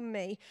come upon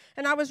me.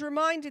 And I was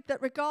reminded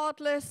that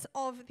regardless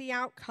of the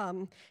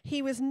outcome,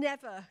 he was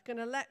never going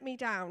to let me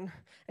down,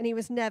 and he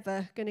was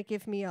never going to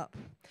give me up.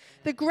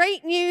 The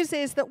great news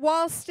is that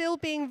while still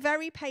being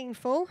very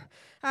painful,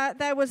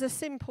 there was a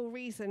simple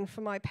reason for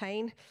my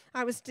pain.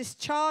 I was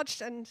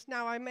discharged, and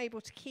now I'm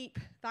able to keep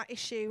that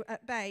issue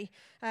at bay.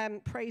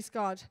 Praise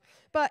God.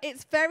 But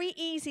it's very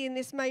easy in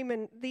these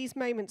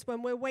moments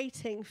when we're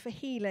waiting for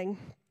healing,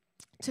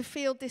 to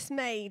feel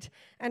dismayed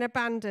and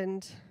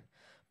abandoned.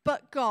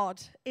 But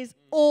God is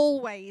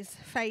always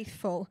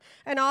faithful,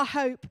 and our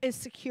hope is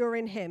secure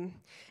in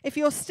him. If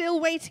you're still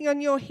waiting on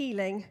your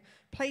healing,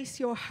 place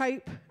your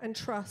hope and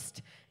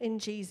trust in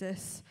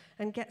Jesus,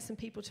 and get some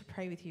people to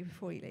pray with you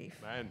before you leave.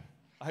 Man,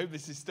 I hope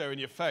this is stirring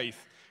your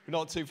faith. We're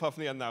not too far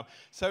from the end now.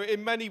 So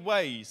in many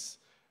ways,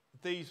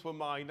 these were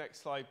my,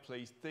 next slide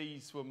please,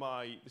 this was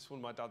one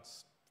of my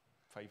dad's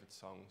favourite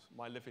songs,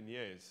 My Living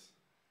Years.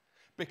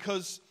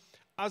 Because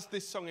as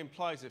this song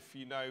implies, if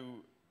you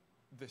know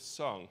this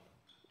song,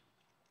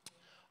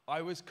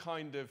 I was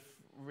kind of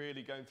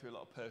really going through a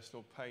lot of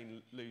personal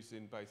pain,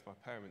 losing both my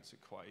parents at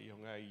quite a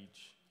young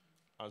age,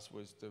 as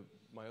was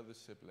my other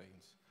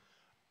siblings.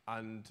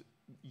 And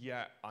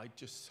yet I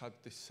just had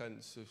this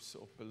sense of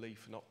sort of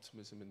belief and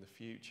optimism in the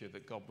future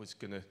that God was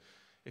going to,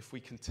 if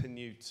we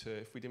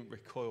didn't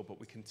recoil, but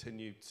we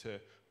continued to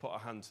put our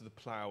hand to the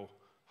plough,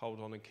 hold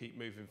on and keep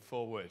moving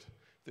forward,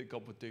 that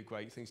God would do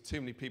great things.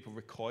 Too many people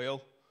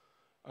recoil.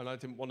 And I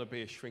didn't want to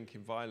be a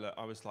shrinking violet.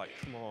 I was like,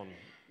 come on,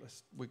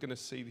 we're going to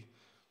see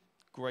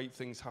great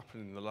things happen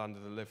in the land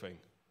of the living.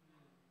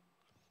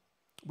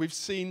 We've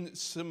seen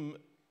some,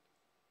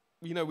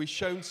 we've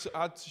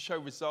had to show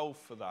resolve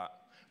for that.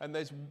 And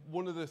there's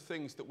one of the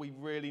things that we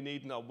really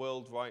need in our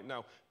world right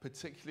now,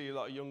 particularly a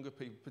lot of younger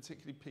people,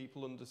 particularly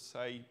people under,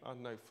 say,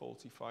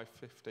 45,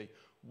 50.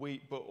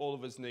 But all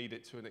of us need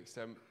it to an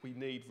extent. We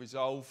need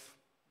resolve.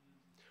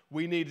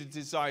 We need a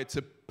desire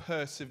to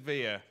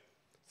persevere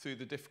through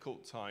the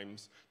difficult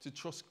times, to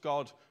trust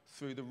God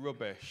through the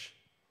rubbish,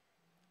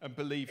 and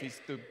believe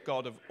he's the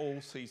God of all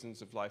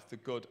seasons of life, the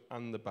good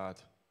and the bad.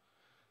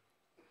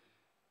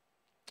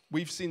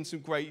 We've seen some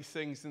great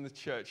things in the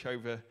church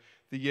over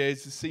the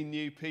years. We've seen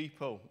new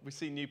people. We've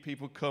seen new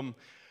people come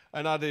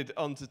and added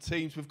onto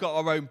teams. We've got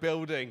our own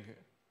building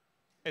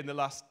within the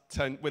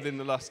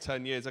last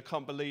 10 years. I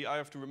can't believe, I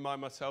have to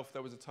remind myself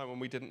there was a time when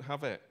we didn't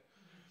have it.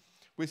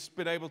 We've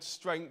been able to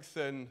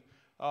strengthen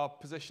our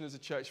position as a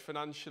church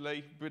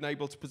financially, been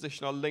able to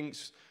position our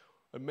links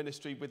and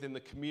ministry within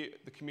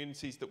the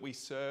communities that we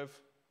serve.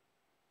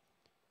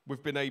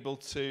 We've been able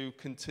to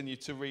continue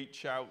to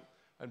reach out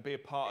and be a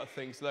part of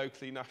things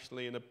locally,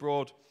 nationally, and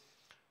abroad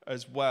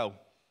as well.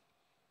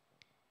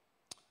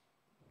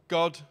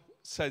 God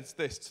says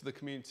this to the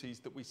communities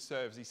that we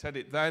serve. He said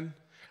it then,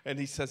 and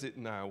he says it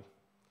now.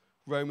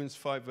 Romans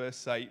 5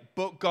 verse 8.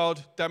 But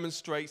God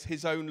demonstrates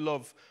his own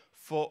love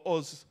for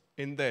us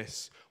in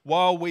this: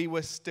 while we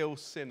were still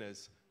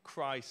sinners,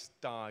 Christ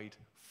died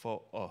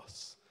for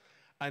us.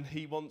 And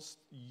he wants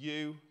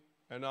you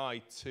and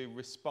I to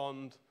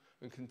respond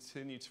and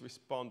continue to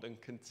respond and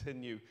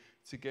continue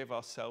to give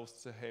ourselves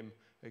to him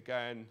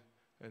again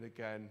and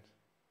again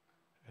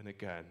and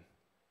again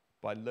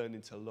by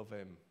learning to love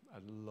him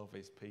and love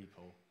his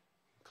people,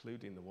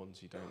 including the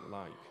ones you don't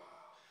like.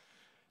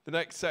 The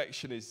next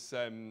section is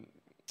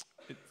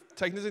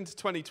taking us into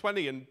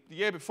 2020, and the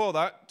year before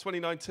that,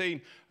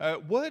 2019,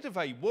 word of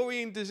a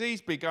worrying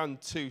disease began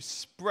to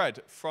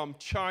spread from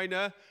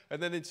China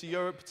and then into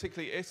Europe,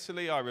 particularly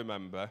Italy, I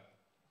remember.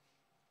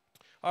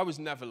 I was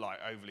never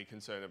overly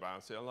concerned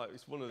about it.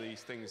 It's one of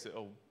these things that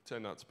will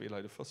turn out to be a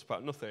load of fuss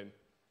about nothing.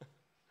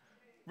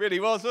 Really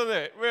was, wasn't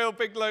it? Real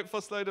big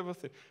fuss load of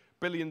nothing.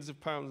 Billions of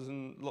pounds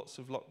and lots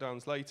of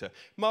lockdowns later.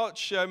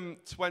 March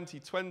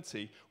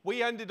 2020,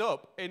 we ended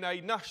up in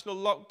a national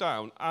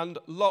lockdown and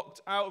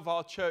locked out of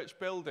our church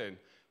building.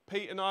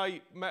 Pete and I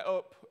met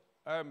up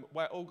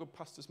where all good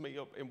pastors meet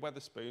up in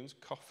Wetherspoons,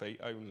 coffee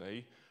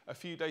only, a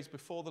few days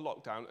before the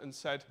lockdown and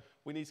said,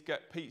 we need to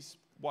get, Pete's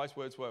wise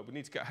words were, we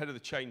need to get ahead of the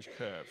change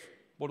curve.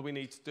 What do we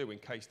need to do in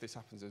case this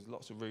happens? There's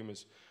lots of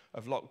rumours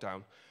of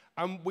lockdown.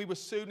 And we were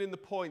soon in the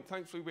point,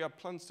 thankfully we had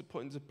plans to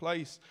put into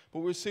place, but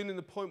we were soon in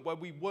the point where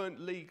we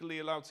weren't legally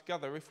allowed to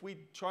gather. If we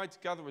tried to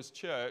gather as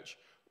church,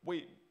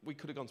 we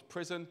could have gone to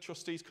prison.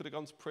 Trustees could have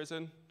gone to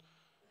prison.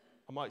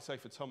 I might say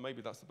for Tom,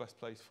 maybe that's the best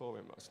place for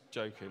him. That's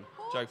joking.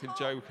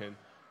 Joking.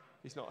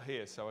 He's not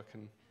here, so I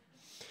can...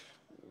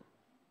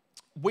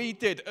 We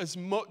did as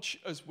much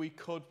as we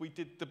could. We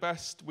did the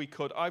best we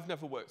could. I've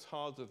never worked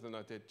harder than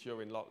I did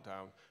during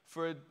lockdown.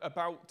 For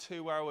about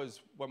 2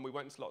 hours when we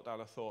went to lockdown,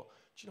 I thought,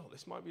 do you know what,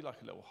 this might be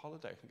like a little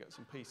holiday. I can get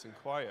some peace and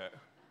quiet.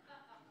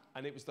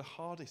 And it was the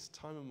hardest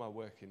time of my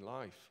working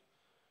life.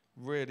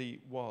 Really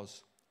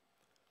was.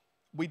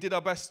 We did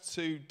our best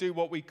to do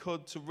what we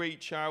could to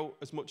reach out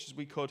as much as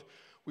we could.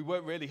 We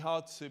worked really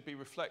hard to be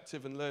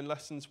reflective and learn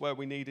lessons where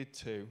we needed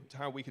to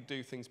how we could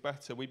do things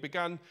better. We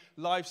began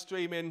live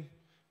streaming,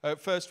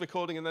 first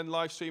recording and then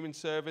live streaming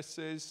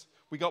services.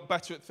 We got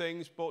better at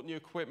things, bought new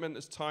equipment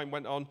as time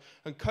went on.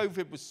 And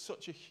COVID was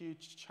such a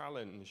huge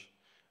challenge.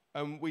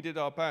 And we did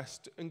our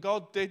best. And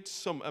God did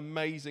some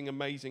amazing,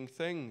 amazing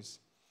things.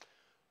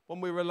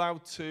 When we were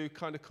allowed to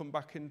kind of come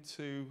back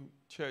into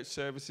church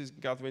services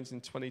and gatherings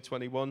in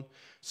 2021,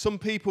 some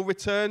people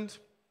returned,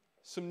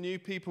 some new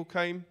people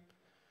came.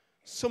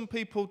 Some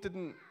people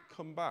didn't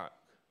come back.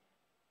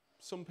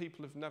 Some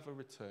people have never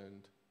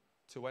returned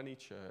to any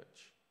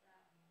church.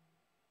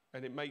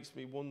 And it makes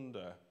me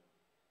wonder,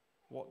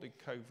 what did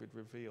COVID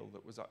reveal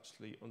that was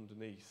actually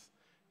underneath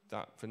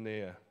that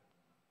veneer?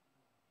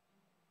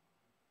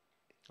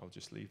 I'll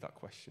just leave that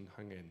question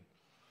hanging.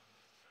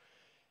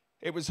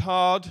 It was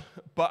hard,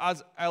 but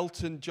as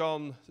Elton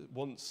John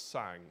once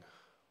sang,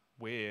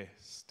 we're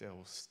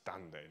still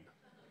standing.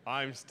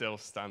 I'm still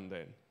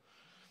standing.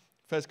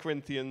 1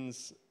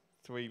 Corinthians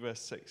 3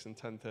 verse 6 and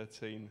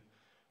 10:13.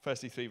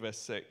 Firstly 3 verse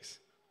 6.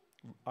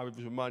 I was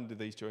reminded of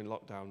these during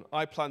lockdown.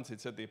 I planted,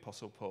 said the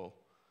Apostle Paul.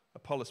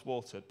 Apollos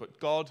watered, but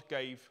God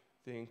gave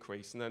the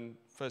increase. And then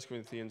 1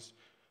 Corinthians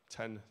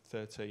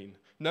 10:13.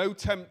 No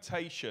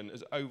temptation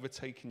has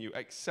overtaken you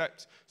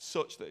except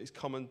such that is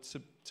common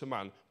to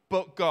man.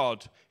 But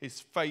God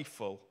is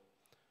faithful,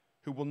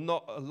 who will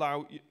not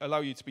allow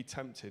you to be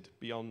tempted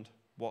beyond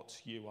what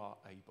you are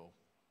able.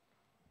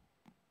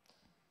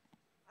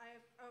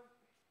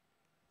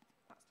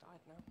 That's died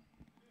now.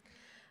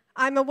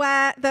 I'm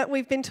aware that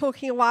we've been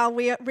talking a while.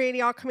 We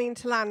really are coming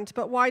to land,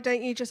 but why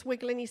don't you just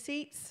wiggle in your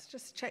seats?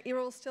 Just check you're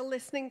all still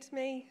listening to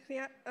me.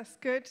 Yeah, that's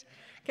good.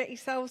 Get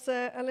yourselves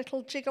a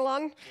little jiggle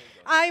on.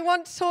 I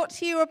want to talk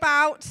to you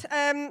about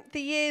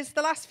the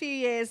last few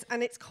years,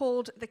 and it's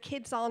called The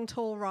Kids Aren't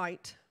All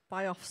Right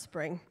by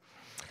Offspring.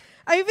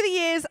 Over the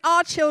years,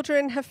 our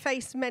children have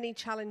faced many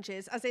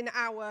challenges, as in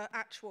our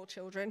actual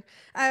children,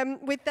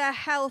 with their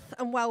health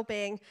and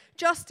well-being.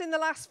 Just in the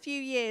last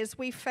few years,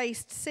 we've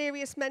faced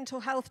serious mental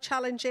health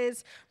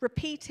challenges,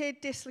 repeated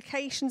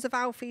dislocations of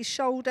Alfie's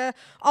shoulder,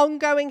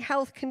 ongoing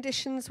health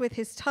conditions with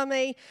his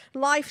tummy,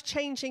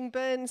 life-changing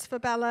burns for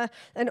Bella,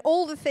 and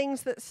all the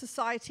things that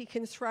society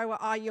can throw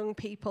at our young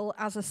people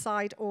as a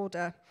side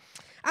order.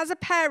 As a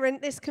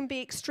parent, this can be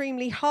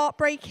extremely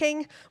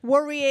heartbreaking,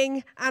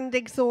 worrying, and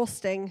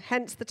exhausting,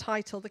 hence the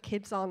title, The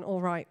Kids Aren't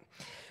All Right.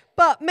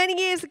 But many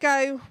years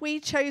ago, we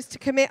chose to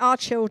commit our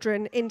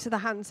children into the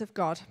hands of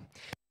God.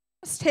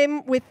 Trust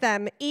him with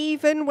them,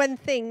 even when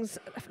things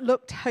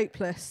looked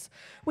hopeless.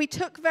 We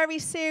took very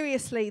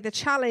seriously the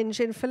challenge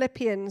in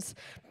Philippians,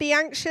 be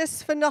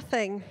anxious for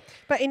nothing,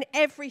 but in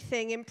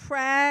everything, in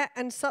prayer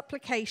and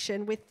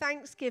supplication, with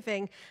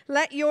thanksgiving,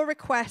 let your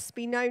requests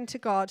be known to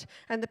God,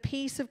 and the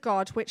peace of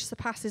God, which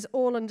surpasses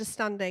all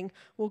understanding,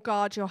 will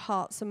guard your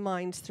hearts and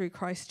minds through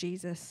Christ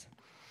Jesus.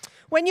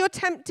 When you're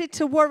tempted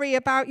to worry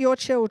about your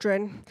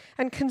children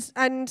and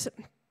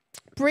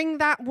bring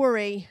that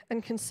worry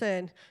and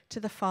concern to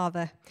the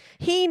Father.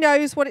 He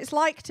knows what it's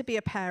like to be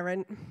a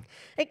parent.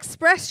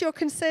 Express your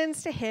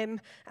concerns to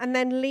him and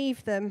then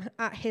leave them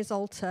at his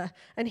altar,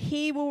 and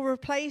he will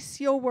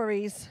replace your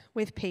worries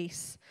with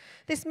peace.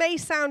 This may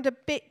sound a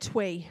bit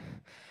twee,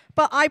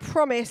 but I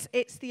promise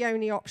it's the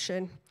only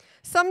option.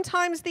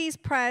 Sometimes these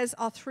prayers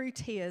are through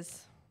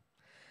tears.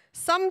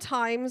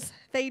 Sometimes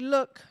they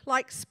look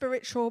like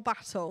spiritual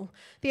battle.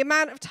 The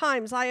amount of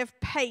times I have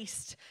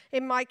paced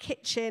in my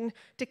kitchen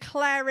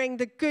declaring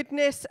the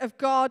goodness of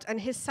God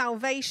and his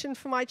salvation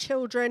for my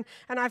children,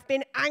 and I've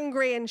been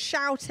angry and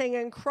shouting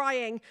and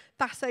crying,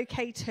 that's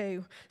okay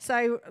too.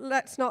 So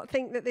let's not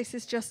think that this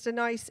is just a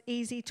nice,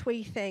 easy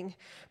twee thing.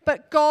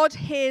 But God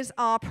hears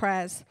our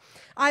prayers.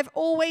 I've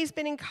always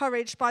been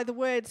encouraged by the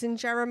words in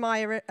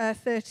Jeremiah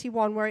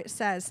 31 where it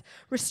says,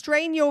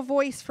 "Restrain your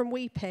voice from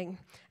weeping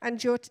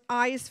and your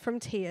eyes from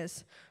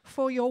tears,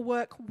 for your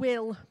work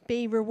will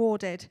be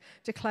rewarded,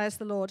 declares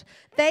the Lord.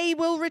 They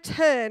will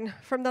return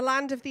from the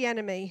land of the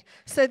enemy,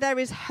 so there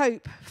is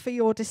hope for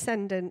your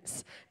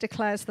descendants,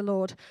 declares the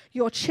Lord.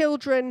 Your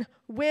children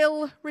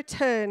will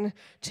return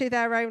to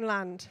their own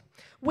land."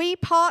 We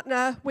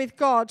partner with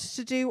God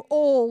to do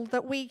all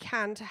that we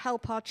can to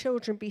help our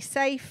children be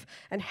safe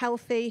and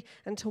healthy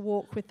and to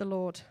walk with the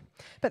Lord.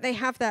 But they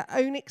have their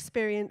own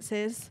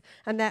experiences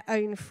and their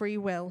own free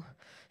will.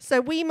 So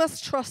we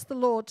must trust the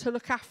Lord to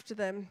look after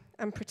them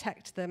and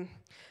protect them.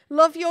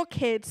 Love your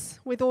kids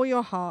with all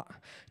your heart.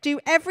 Do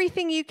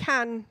everything you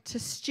can to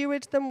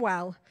steward them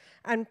well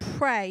and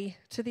pray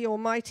to the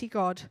Almighty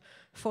God,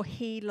 for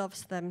he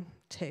loves them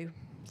too.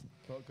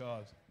 But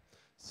God.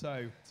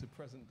 So, to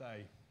present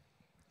day,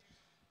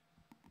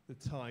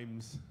 the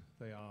times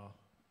they are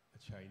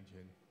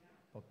a-changing.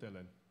 Bob Dylan,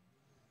 one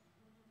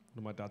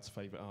of my dad's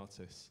favourite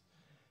artists.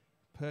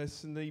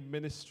 Personally,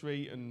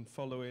 ministry and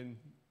following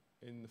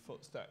in the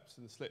footsteps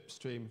and the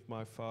slipstream of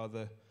my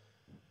father,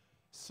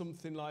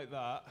 something like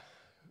that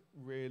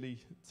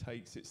really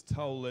takes its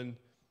toll. And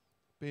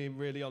being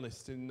really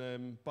honest,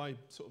 by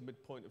sort of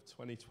midpoint of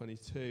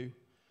 2022,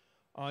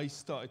 I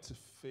started to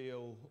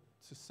feel,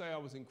 to say I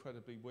was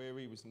incredibly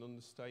weary was an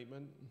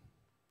understatement.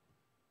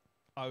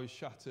 I was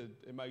shattered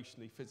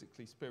emotionally,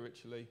 physically,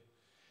 spiritually.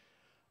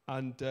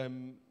 And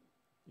you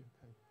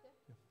okay?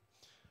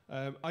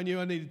 Yeah. I knew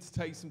I needed to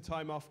take some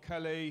time off.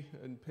 Kelly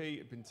and Pete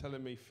had been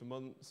telling me for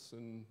months,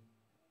 and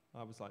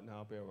I was like, no,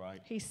 I'll be all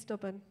right. He's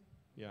stubborn.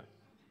 Yeah,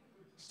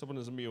 stubborn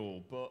as a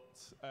mule.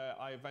 But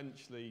I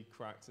eventually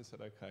cracked and said,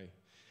 okay.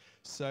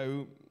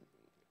 So,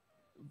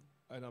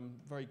 and I'm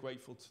very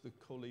grateful to the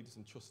core leaders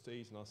and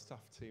trustees and our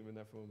staff team and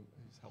everyone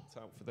who's helped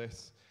out for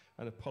this.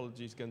 And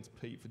apologies again to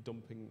Pete for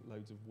dumping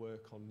loads of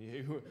work on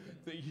you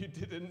that you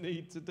didn't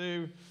need to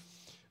do.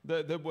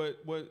 That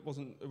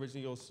wasn't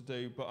originally yours to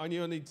do, but I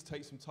knew I needed to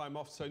take some time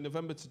off. So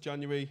November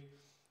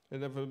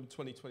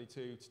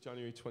 2022 to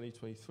January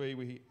 2023,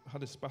 we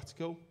had a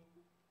sabbatical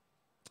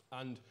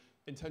and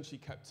intentionally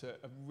kept a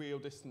real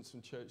distance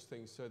from church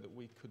things so that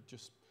we could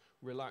just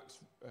relax,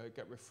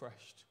 get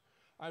refreshed.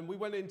 And we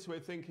went into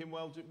it thinking,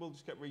 well, we'll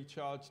just get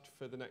recharged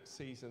for the next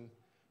season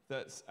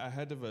that's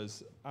ahead of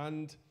us.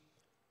 And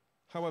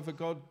however,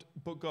 God,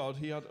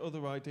 he had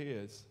other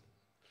ideas.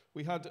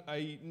 We had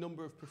a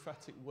number of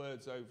prophetic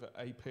words over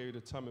a period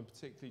of time, and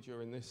particularly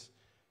during this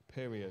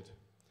period.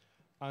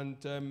 And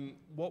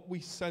what we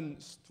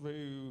sensed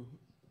through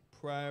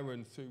prayer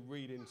and through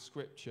reading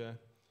scripture,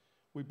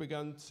 we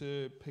began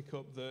to pick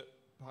up that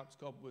perhaps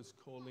God was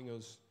calling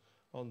us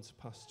onto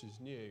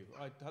pastures new.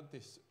 I'd had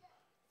this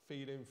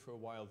feeling for a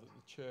while that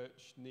the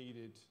church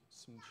needed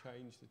some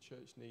change, the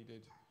church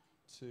needed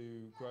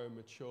to grow and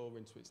mature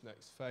into its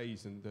next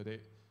phase, and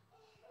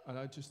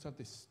I just had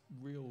this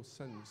real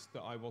sense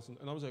that I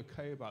wasn't, and I was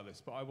okay about this,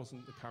 but I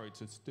wasn't the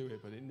character to do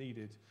it, but it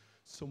needed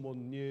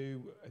someone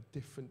new, a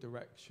different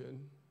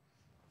direction.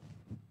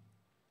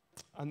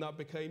 And that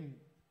became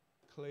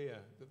clear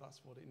that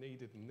that's what it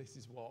needed, and this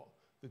is what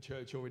the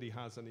church already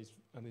has and is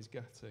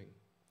getting.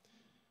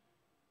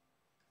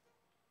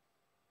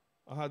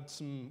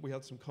 We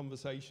had some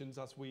conversations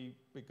as we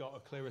got a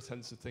clearer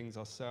sense of things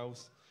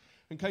ourselves,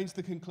 and came to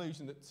the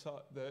conclusion that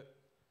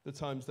the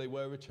times they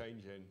were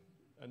a-changing,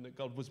 and that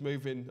God was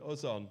moving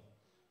us on.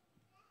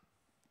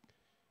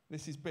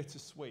 This is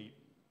bittersweet,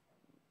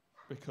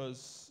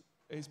 because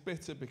it's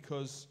bitter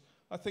because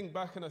I think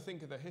back and I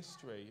think of the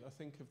history, I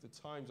think of the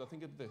times, I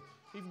think of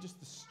even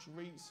just the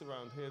streets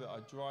around here that I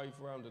drive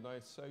around, and I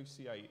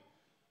associate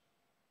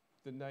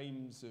the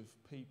names of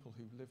people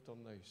who've lived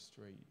on those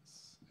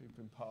streets, who've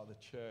been part of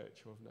the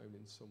church, or have known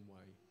in some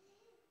way.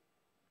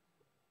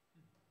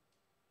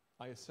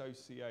 I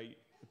associate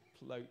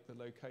the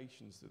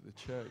locations that this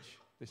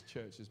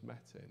church has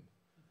met in.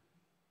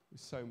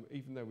 So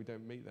even though we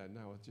don't meet there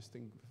now, I just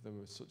think of them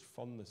with such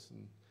fondness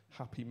and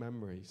happy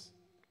memories.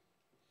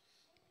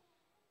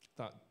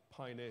 That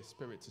pioneer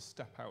spirit to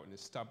step out and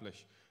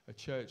establish a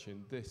church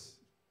in this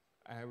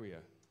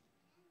area.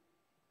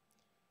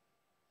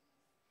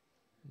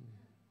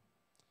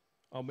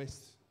 I'll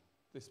miss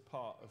this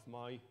part of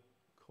my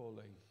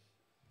calling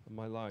and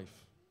my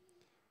life.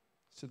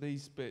 So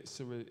these bits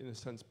are in a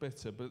sense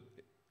bitter, but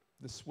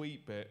the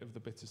sweet bit of the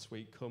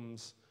bittersweet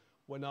comes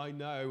when I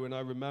know and I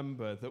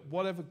remember that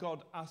whatever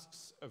God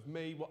asks of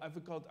me, whatever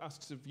God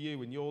asks of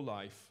you in your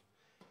life,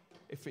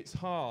 if it's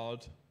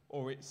hard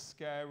or it's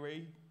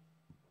scary,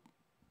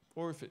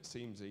 or if it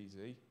seems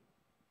easy,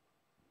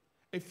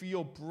 if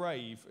you're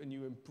brave and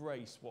you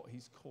embrace what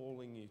he's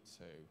calling you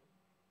to,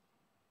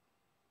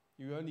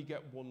 You only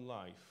get one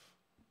life,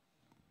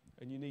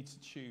 and you need to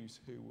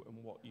choose who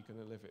and what you're going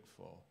to live it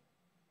for.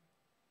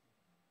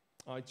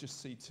 I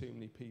just see too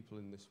many people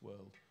in this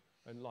world,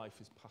 and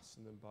life is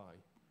passing them by.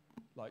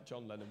 Like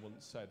John Lennon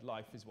once said,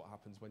 life is what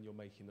happens when you're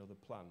making other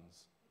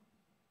plans.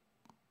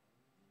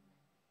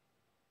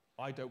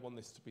 I don't want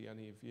this to be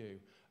any of you.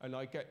 And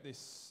I get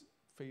this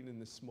feeling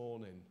this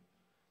morning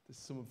that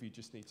some of you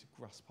just need to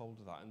grasp hold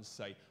of that and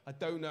say, I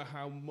don't know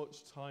how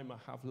much time I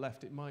have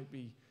left. It might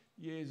be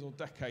years or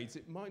decades.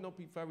 It might not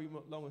be very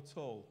long at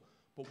all.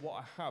 But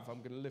what I have, I'm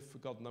going to live for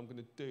God, and I'm going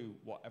to do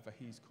whatever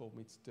he's called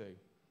me to do,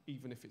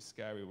 even if it's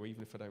scary, or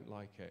even if I don't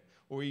like it,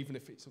 or even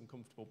if it's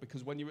uncomfortable.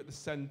 Because when you're at the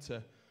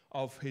centre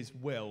of his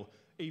will,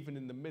 even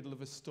in the middle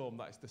of a storm,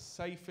 that is the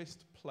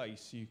safest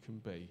place you can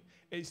be.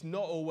 It's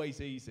not always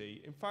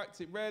easy. In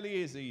fact, it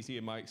rarely is easy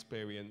in my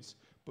experience,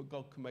 but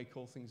God can make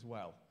all things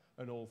well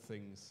and all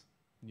things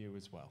new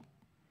as well.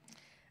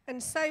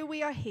 And so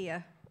we are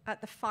here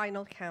at the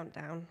final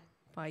countdown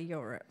by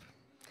Europe,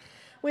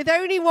 with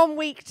only 1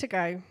 week to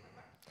go.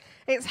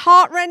 It's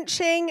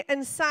heart-wrenching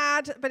and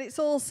sad, but it's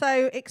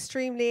also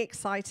extremely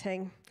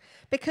exciting,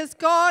 because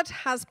God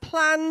has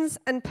plans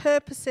and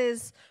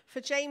purposes for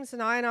James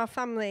and I and our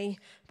family,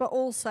 but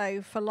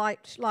also for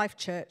Life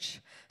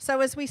Church. So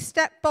as we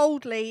step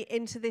boldly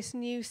into this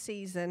new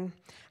season,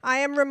 I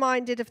am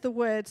reminded of the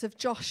words of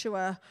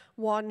Joshua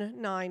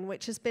 1:9,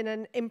 which has been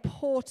an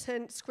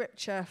important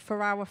scripture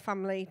for our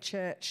family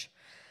church.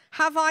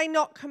 Have I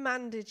not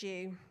commanded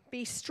you?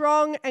 Be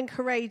strong and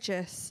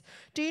courageous.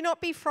 Do not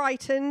be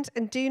frightened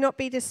and do not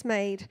be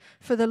dismayed,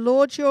 for the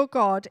Lord your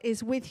God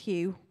is with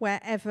you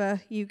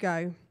wherever you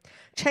go.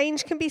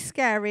 Change can be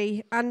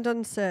scary and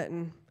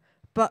uncertain,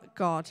 but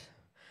God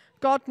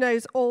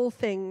knows all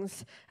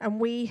things, and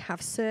we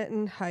have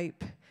certain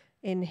hope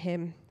in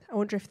him. I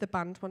wonder if the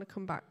band want to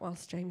come back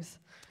whilst James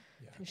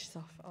finishes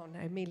off. Oh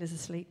no, Mila's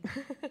asleep.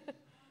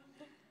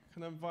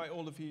 Can I invite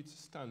all of you to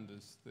stand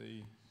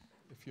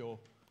if you're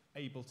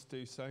able to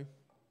do so?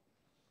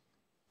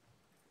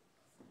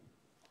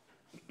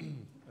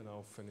 And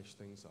I'll finish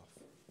things off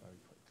very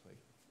quickly.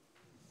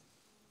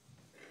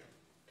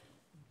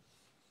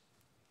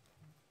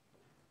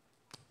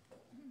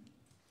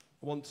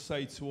 I want to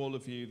say to all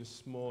of you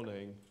this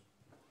morning,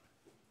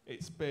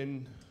 it's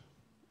been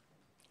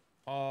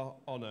our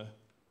honour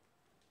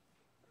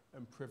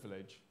and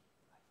privilege.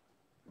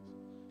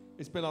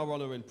 It's been our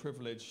honour and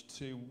privilege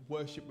to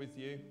worship with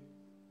you.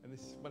 And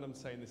this, when I'm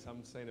saying this,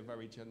 I'm saying a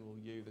very general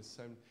you. There's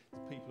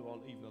people who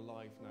aren't even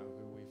alive now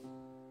who we've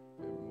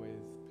been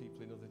with,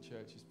 people in other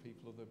churches,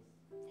 people other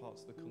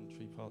parts of the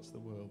country, parts of the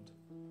world.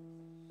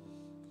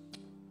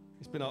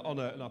 It's been our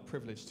honour and our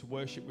privilege to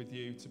worship with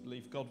you, to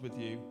believe God with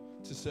you,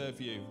 to serve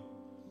you,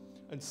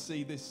 and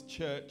see this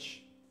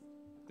church,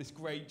 this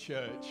great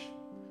church,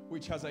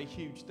 which has a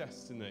huge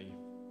destiny,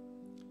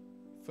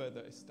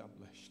 further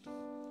established.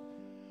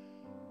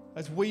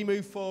 As we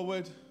move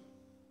forward,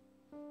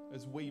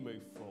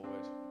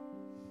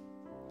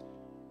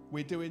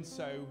 we're doing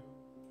so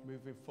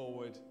moving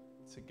forward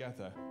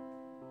together.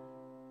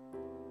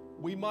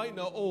 We might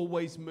not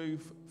always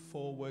move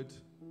forward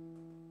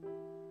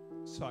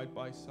side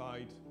by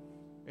side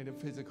in a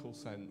physical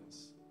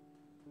sense,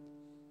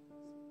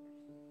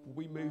 but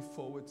we move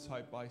forward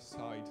side by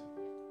side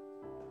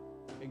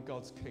in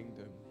God's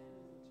kingdom.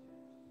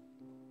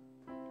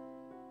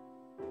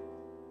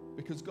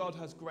 Because God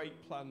has great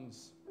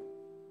plans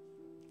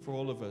for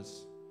all of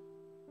us.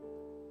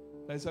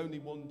 There's only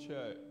one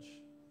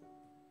church,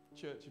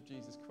 Church of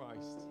Jesus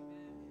Christ.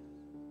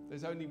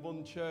 There's only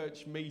one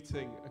church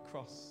meeting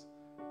across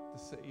the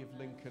city of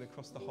Lincoln,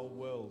 across the whole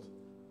world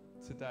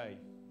today.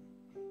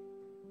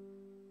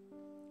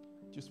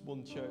 Just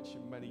one church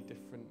in many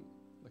different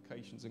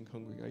locations and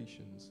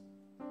congregations.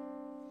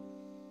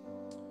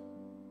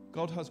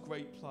 God has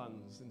great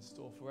plans in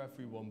store for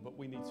everyone, but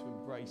we need to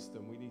embrace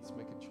them. We need to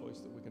make a choice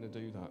that we're going to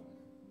do that.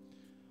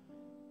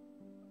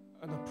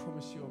 And I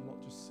promise you, I'm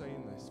not just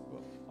saying this,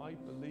 but I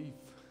believe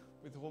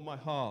with all my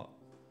heart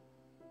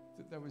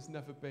that there has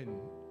never been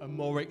a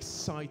more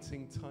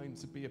exciting time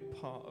to be a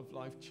part of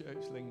Life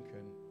Church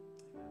Lincoln.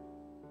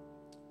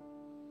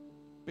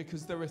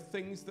 Because there are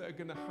things that are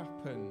going to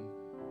happen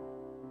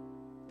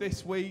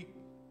this week,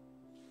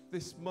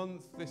 this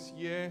month, this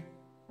year,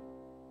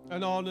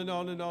 and on and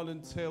on and on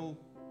until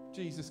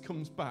Jesus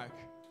comes back.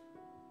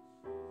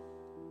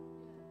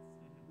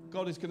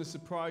 God is going to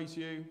surprise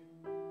you.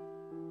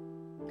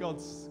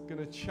 God's going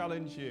to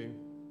challenge you.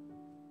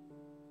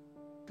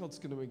 God's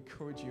going to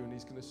encourage you, and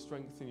he's going to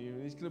strengthen you,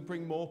 and he's going to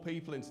bring more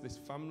people into this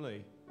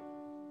family.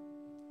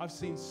 I've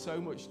seen so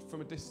much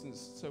from a distance,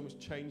 so much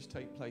change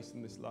take place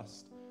in this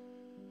last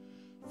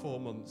 4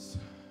 months,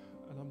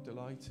 and I'm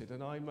delighted,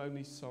 and I'm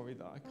only sorry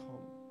that I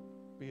can't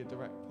be a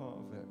direct part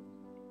of it.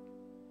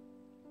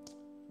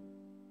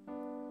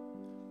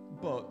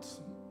 But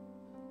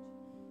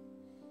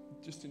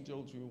just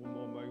indulge me one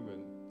more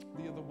moment.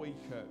 The other week,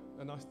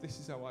 this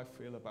is how I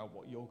feel about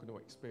what you're going to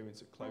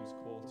experience at close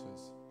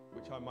quarters,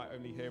 which I might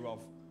only hear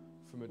of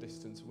from a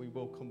distance. We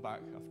will come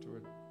back after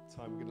a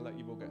time. We're going to let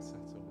you all get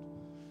settled.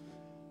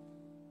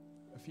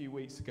 few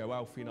weeks ago,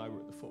 Alfie and I were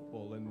at the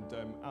football, and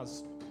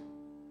as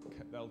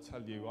they'll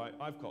tell you,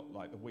 I've got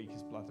like the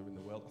weakest bladder in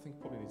the world. I think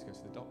I probably need to go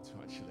to the doctor,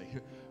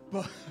 actually.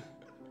 But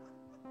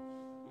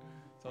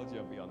told you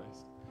I'd be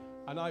honest.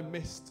 And I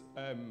missed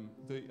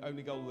the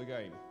only goal of the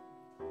game.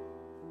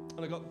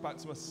 And I got back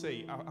to my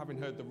seat, having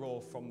heard the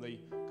roar from the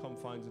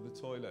confines of the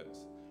toilets.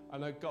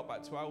 And I got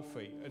back to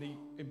Alfie, and he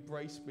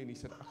embraced me, and he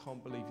said, I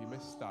can't believe you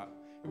missed that.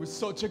 It was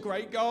such a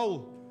great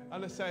goal.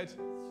 And I said,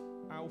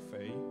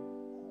 Alfie,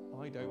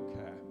 I don't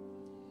care.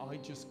 I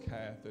just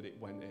care that it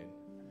went in.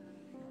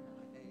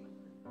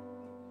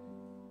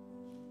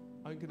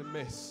 I'm going to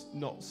miss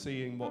not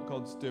seeing what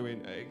God's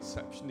doing at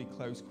exceptionally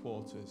close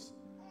quarters.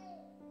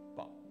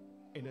 But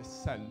in a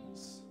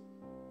sense,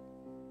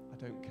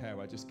 I don't care.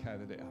 I just care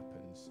that it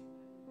happens.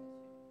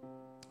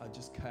 I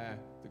just care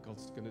that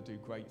God's going to do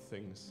great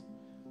things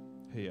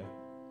here.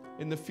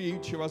 In the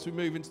future, as we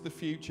move into the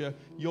future,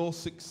 your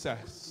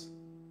success,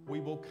 we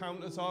will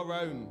count as our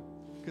own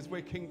because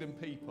we're kingdom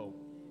people.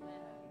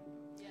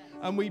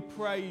 And we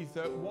pray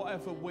that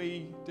whatever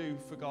we do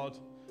for God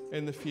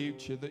in the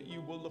future, that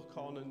you will look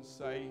on and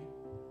say,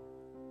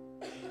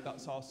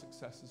 that's our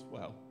success as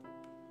well.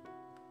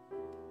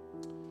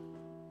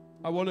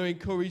 I want to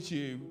encourage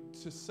you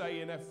to say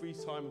in every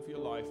time of your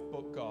life,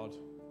 but God.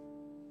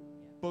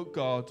 But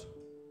God.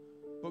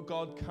 But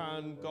God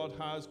can, God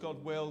has,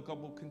 God will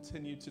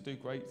continue to do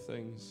great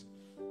things.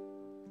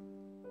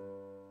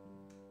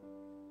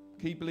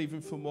 Keep believing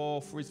for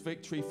more, for his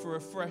victory, for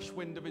a fresh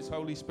wind of his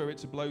Holy Spirit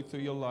to blow through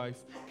your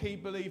life.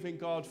 Keep believing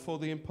God for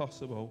the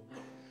impossible.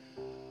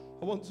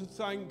 I want to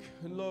thank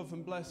and love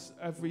and bless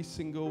every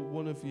single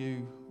one of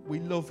you. We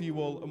love you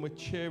all and we're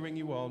cheering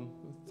you on.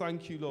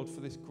 Thank you, Lord,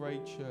 for this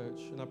great church.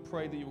 And I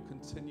pray that you will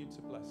continue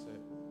to bless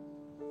it.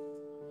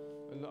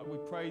 And we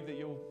pray that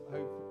you'll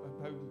hope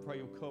and pray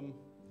you'll come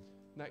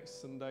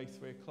next Sunday,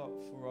 3 o'clock,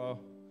 for our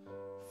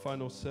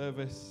final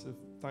service of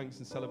thanks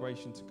and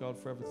celebration to God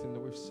for everything that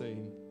we've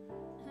seen.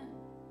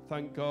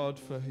 Thank God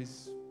for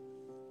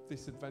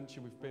this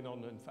adventure we've been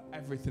on and for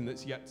everything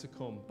that's yet to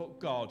come. But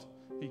God,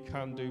 he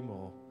can do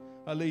more.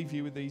 I leave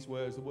you with these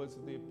words, the words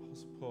of the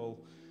Apostle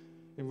Paul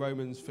in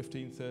Romans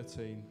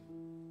 15:13.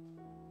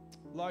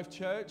 Life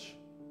Church,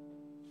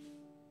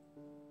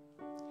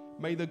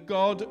 may the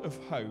God of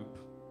hope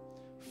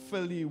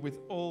fill you with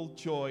all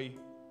joy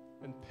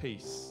and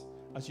peace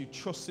as you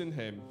trust in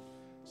him,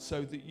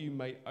 so that you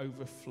may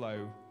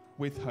overflow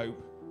with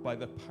hope by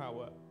the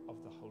power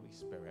of the Holy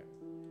Spirit.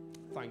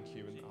 Thank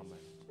you and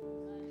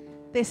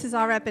amen. This is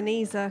our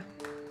Ebenezer.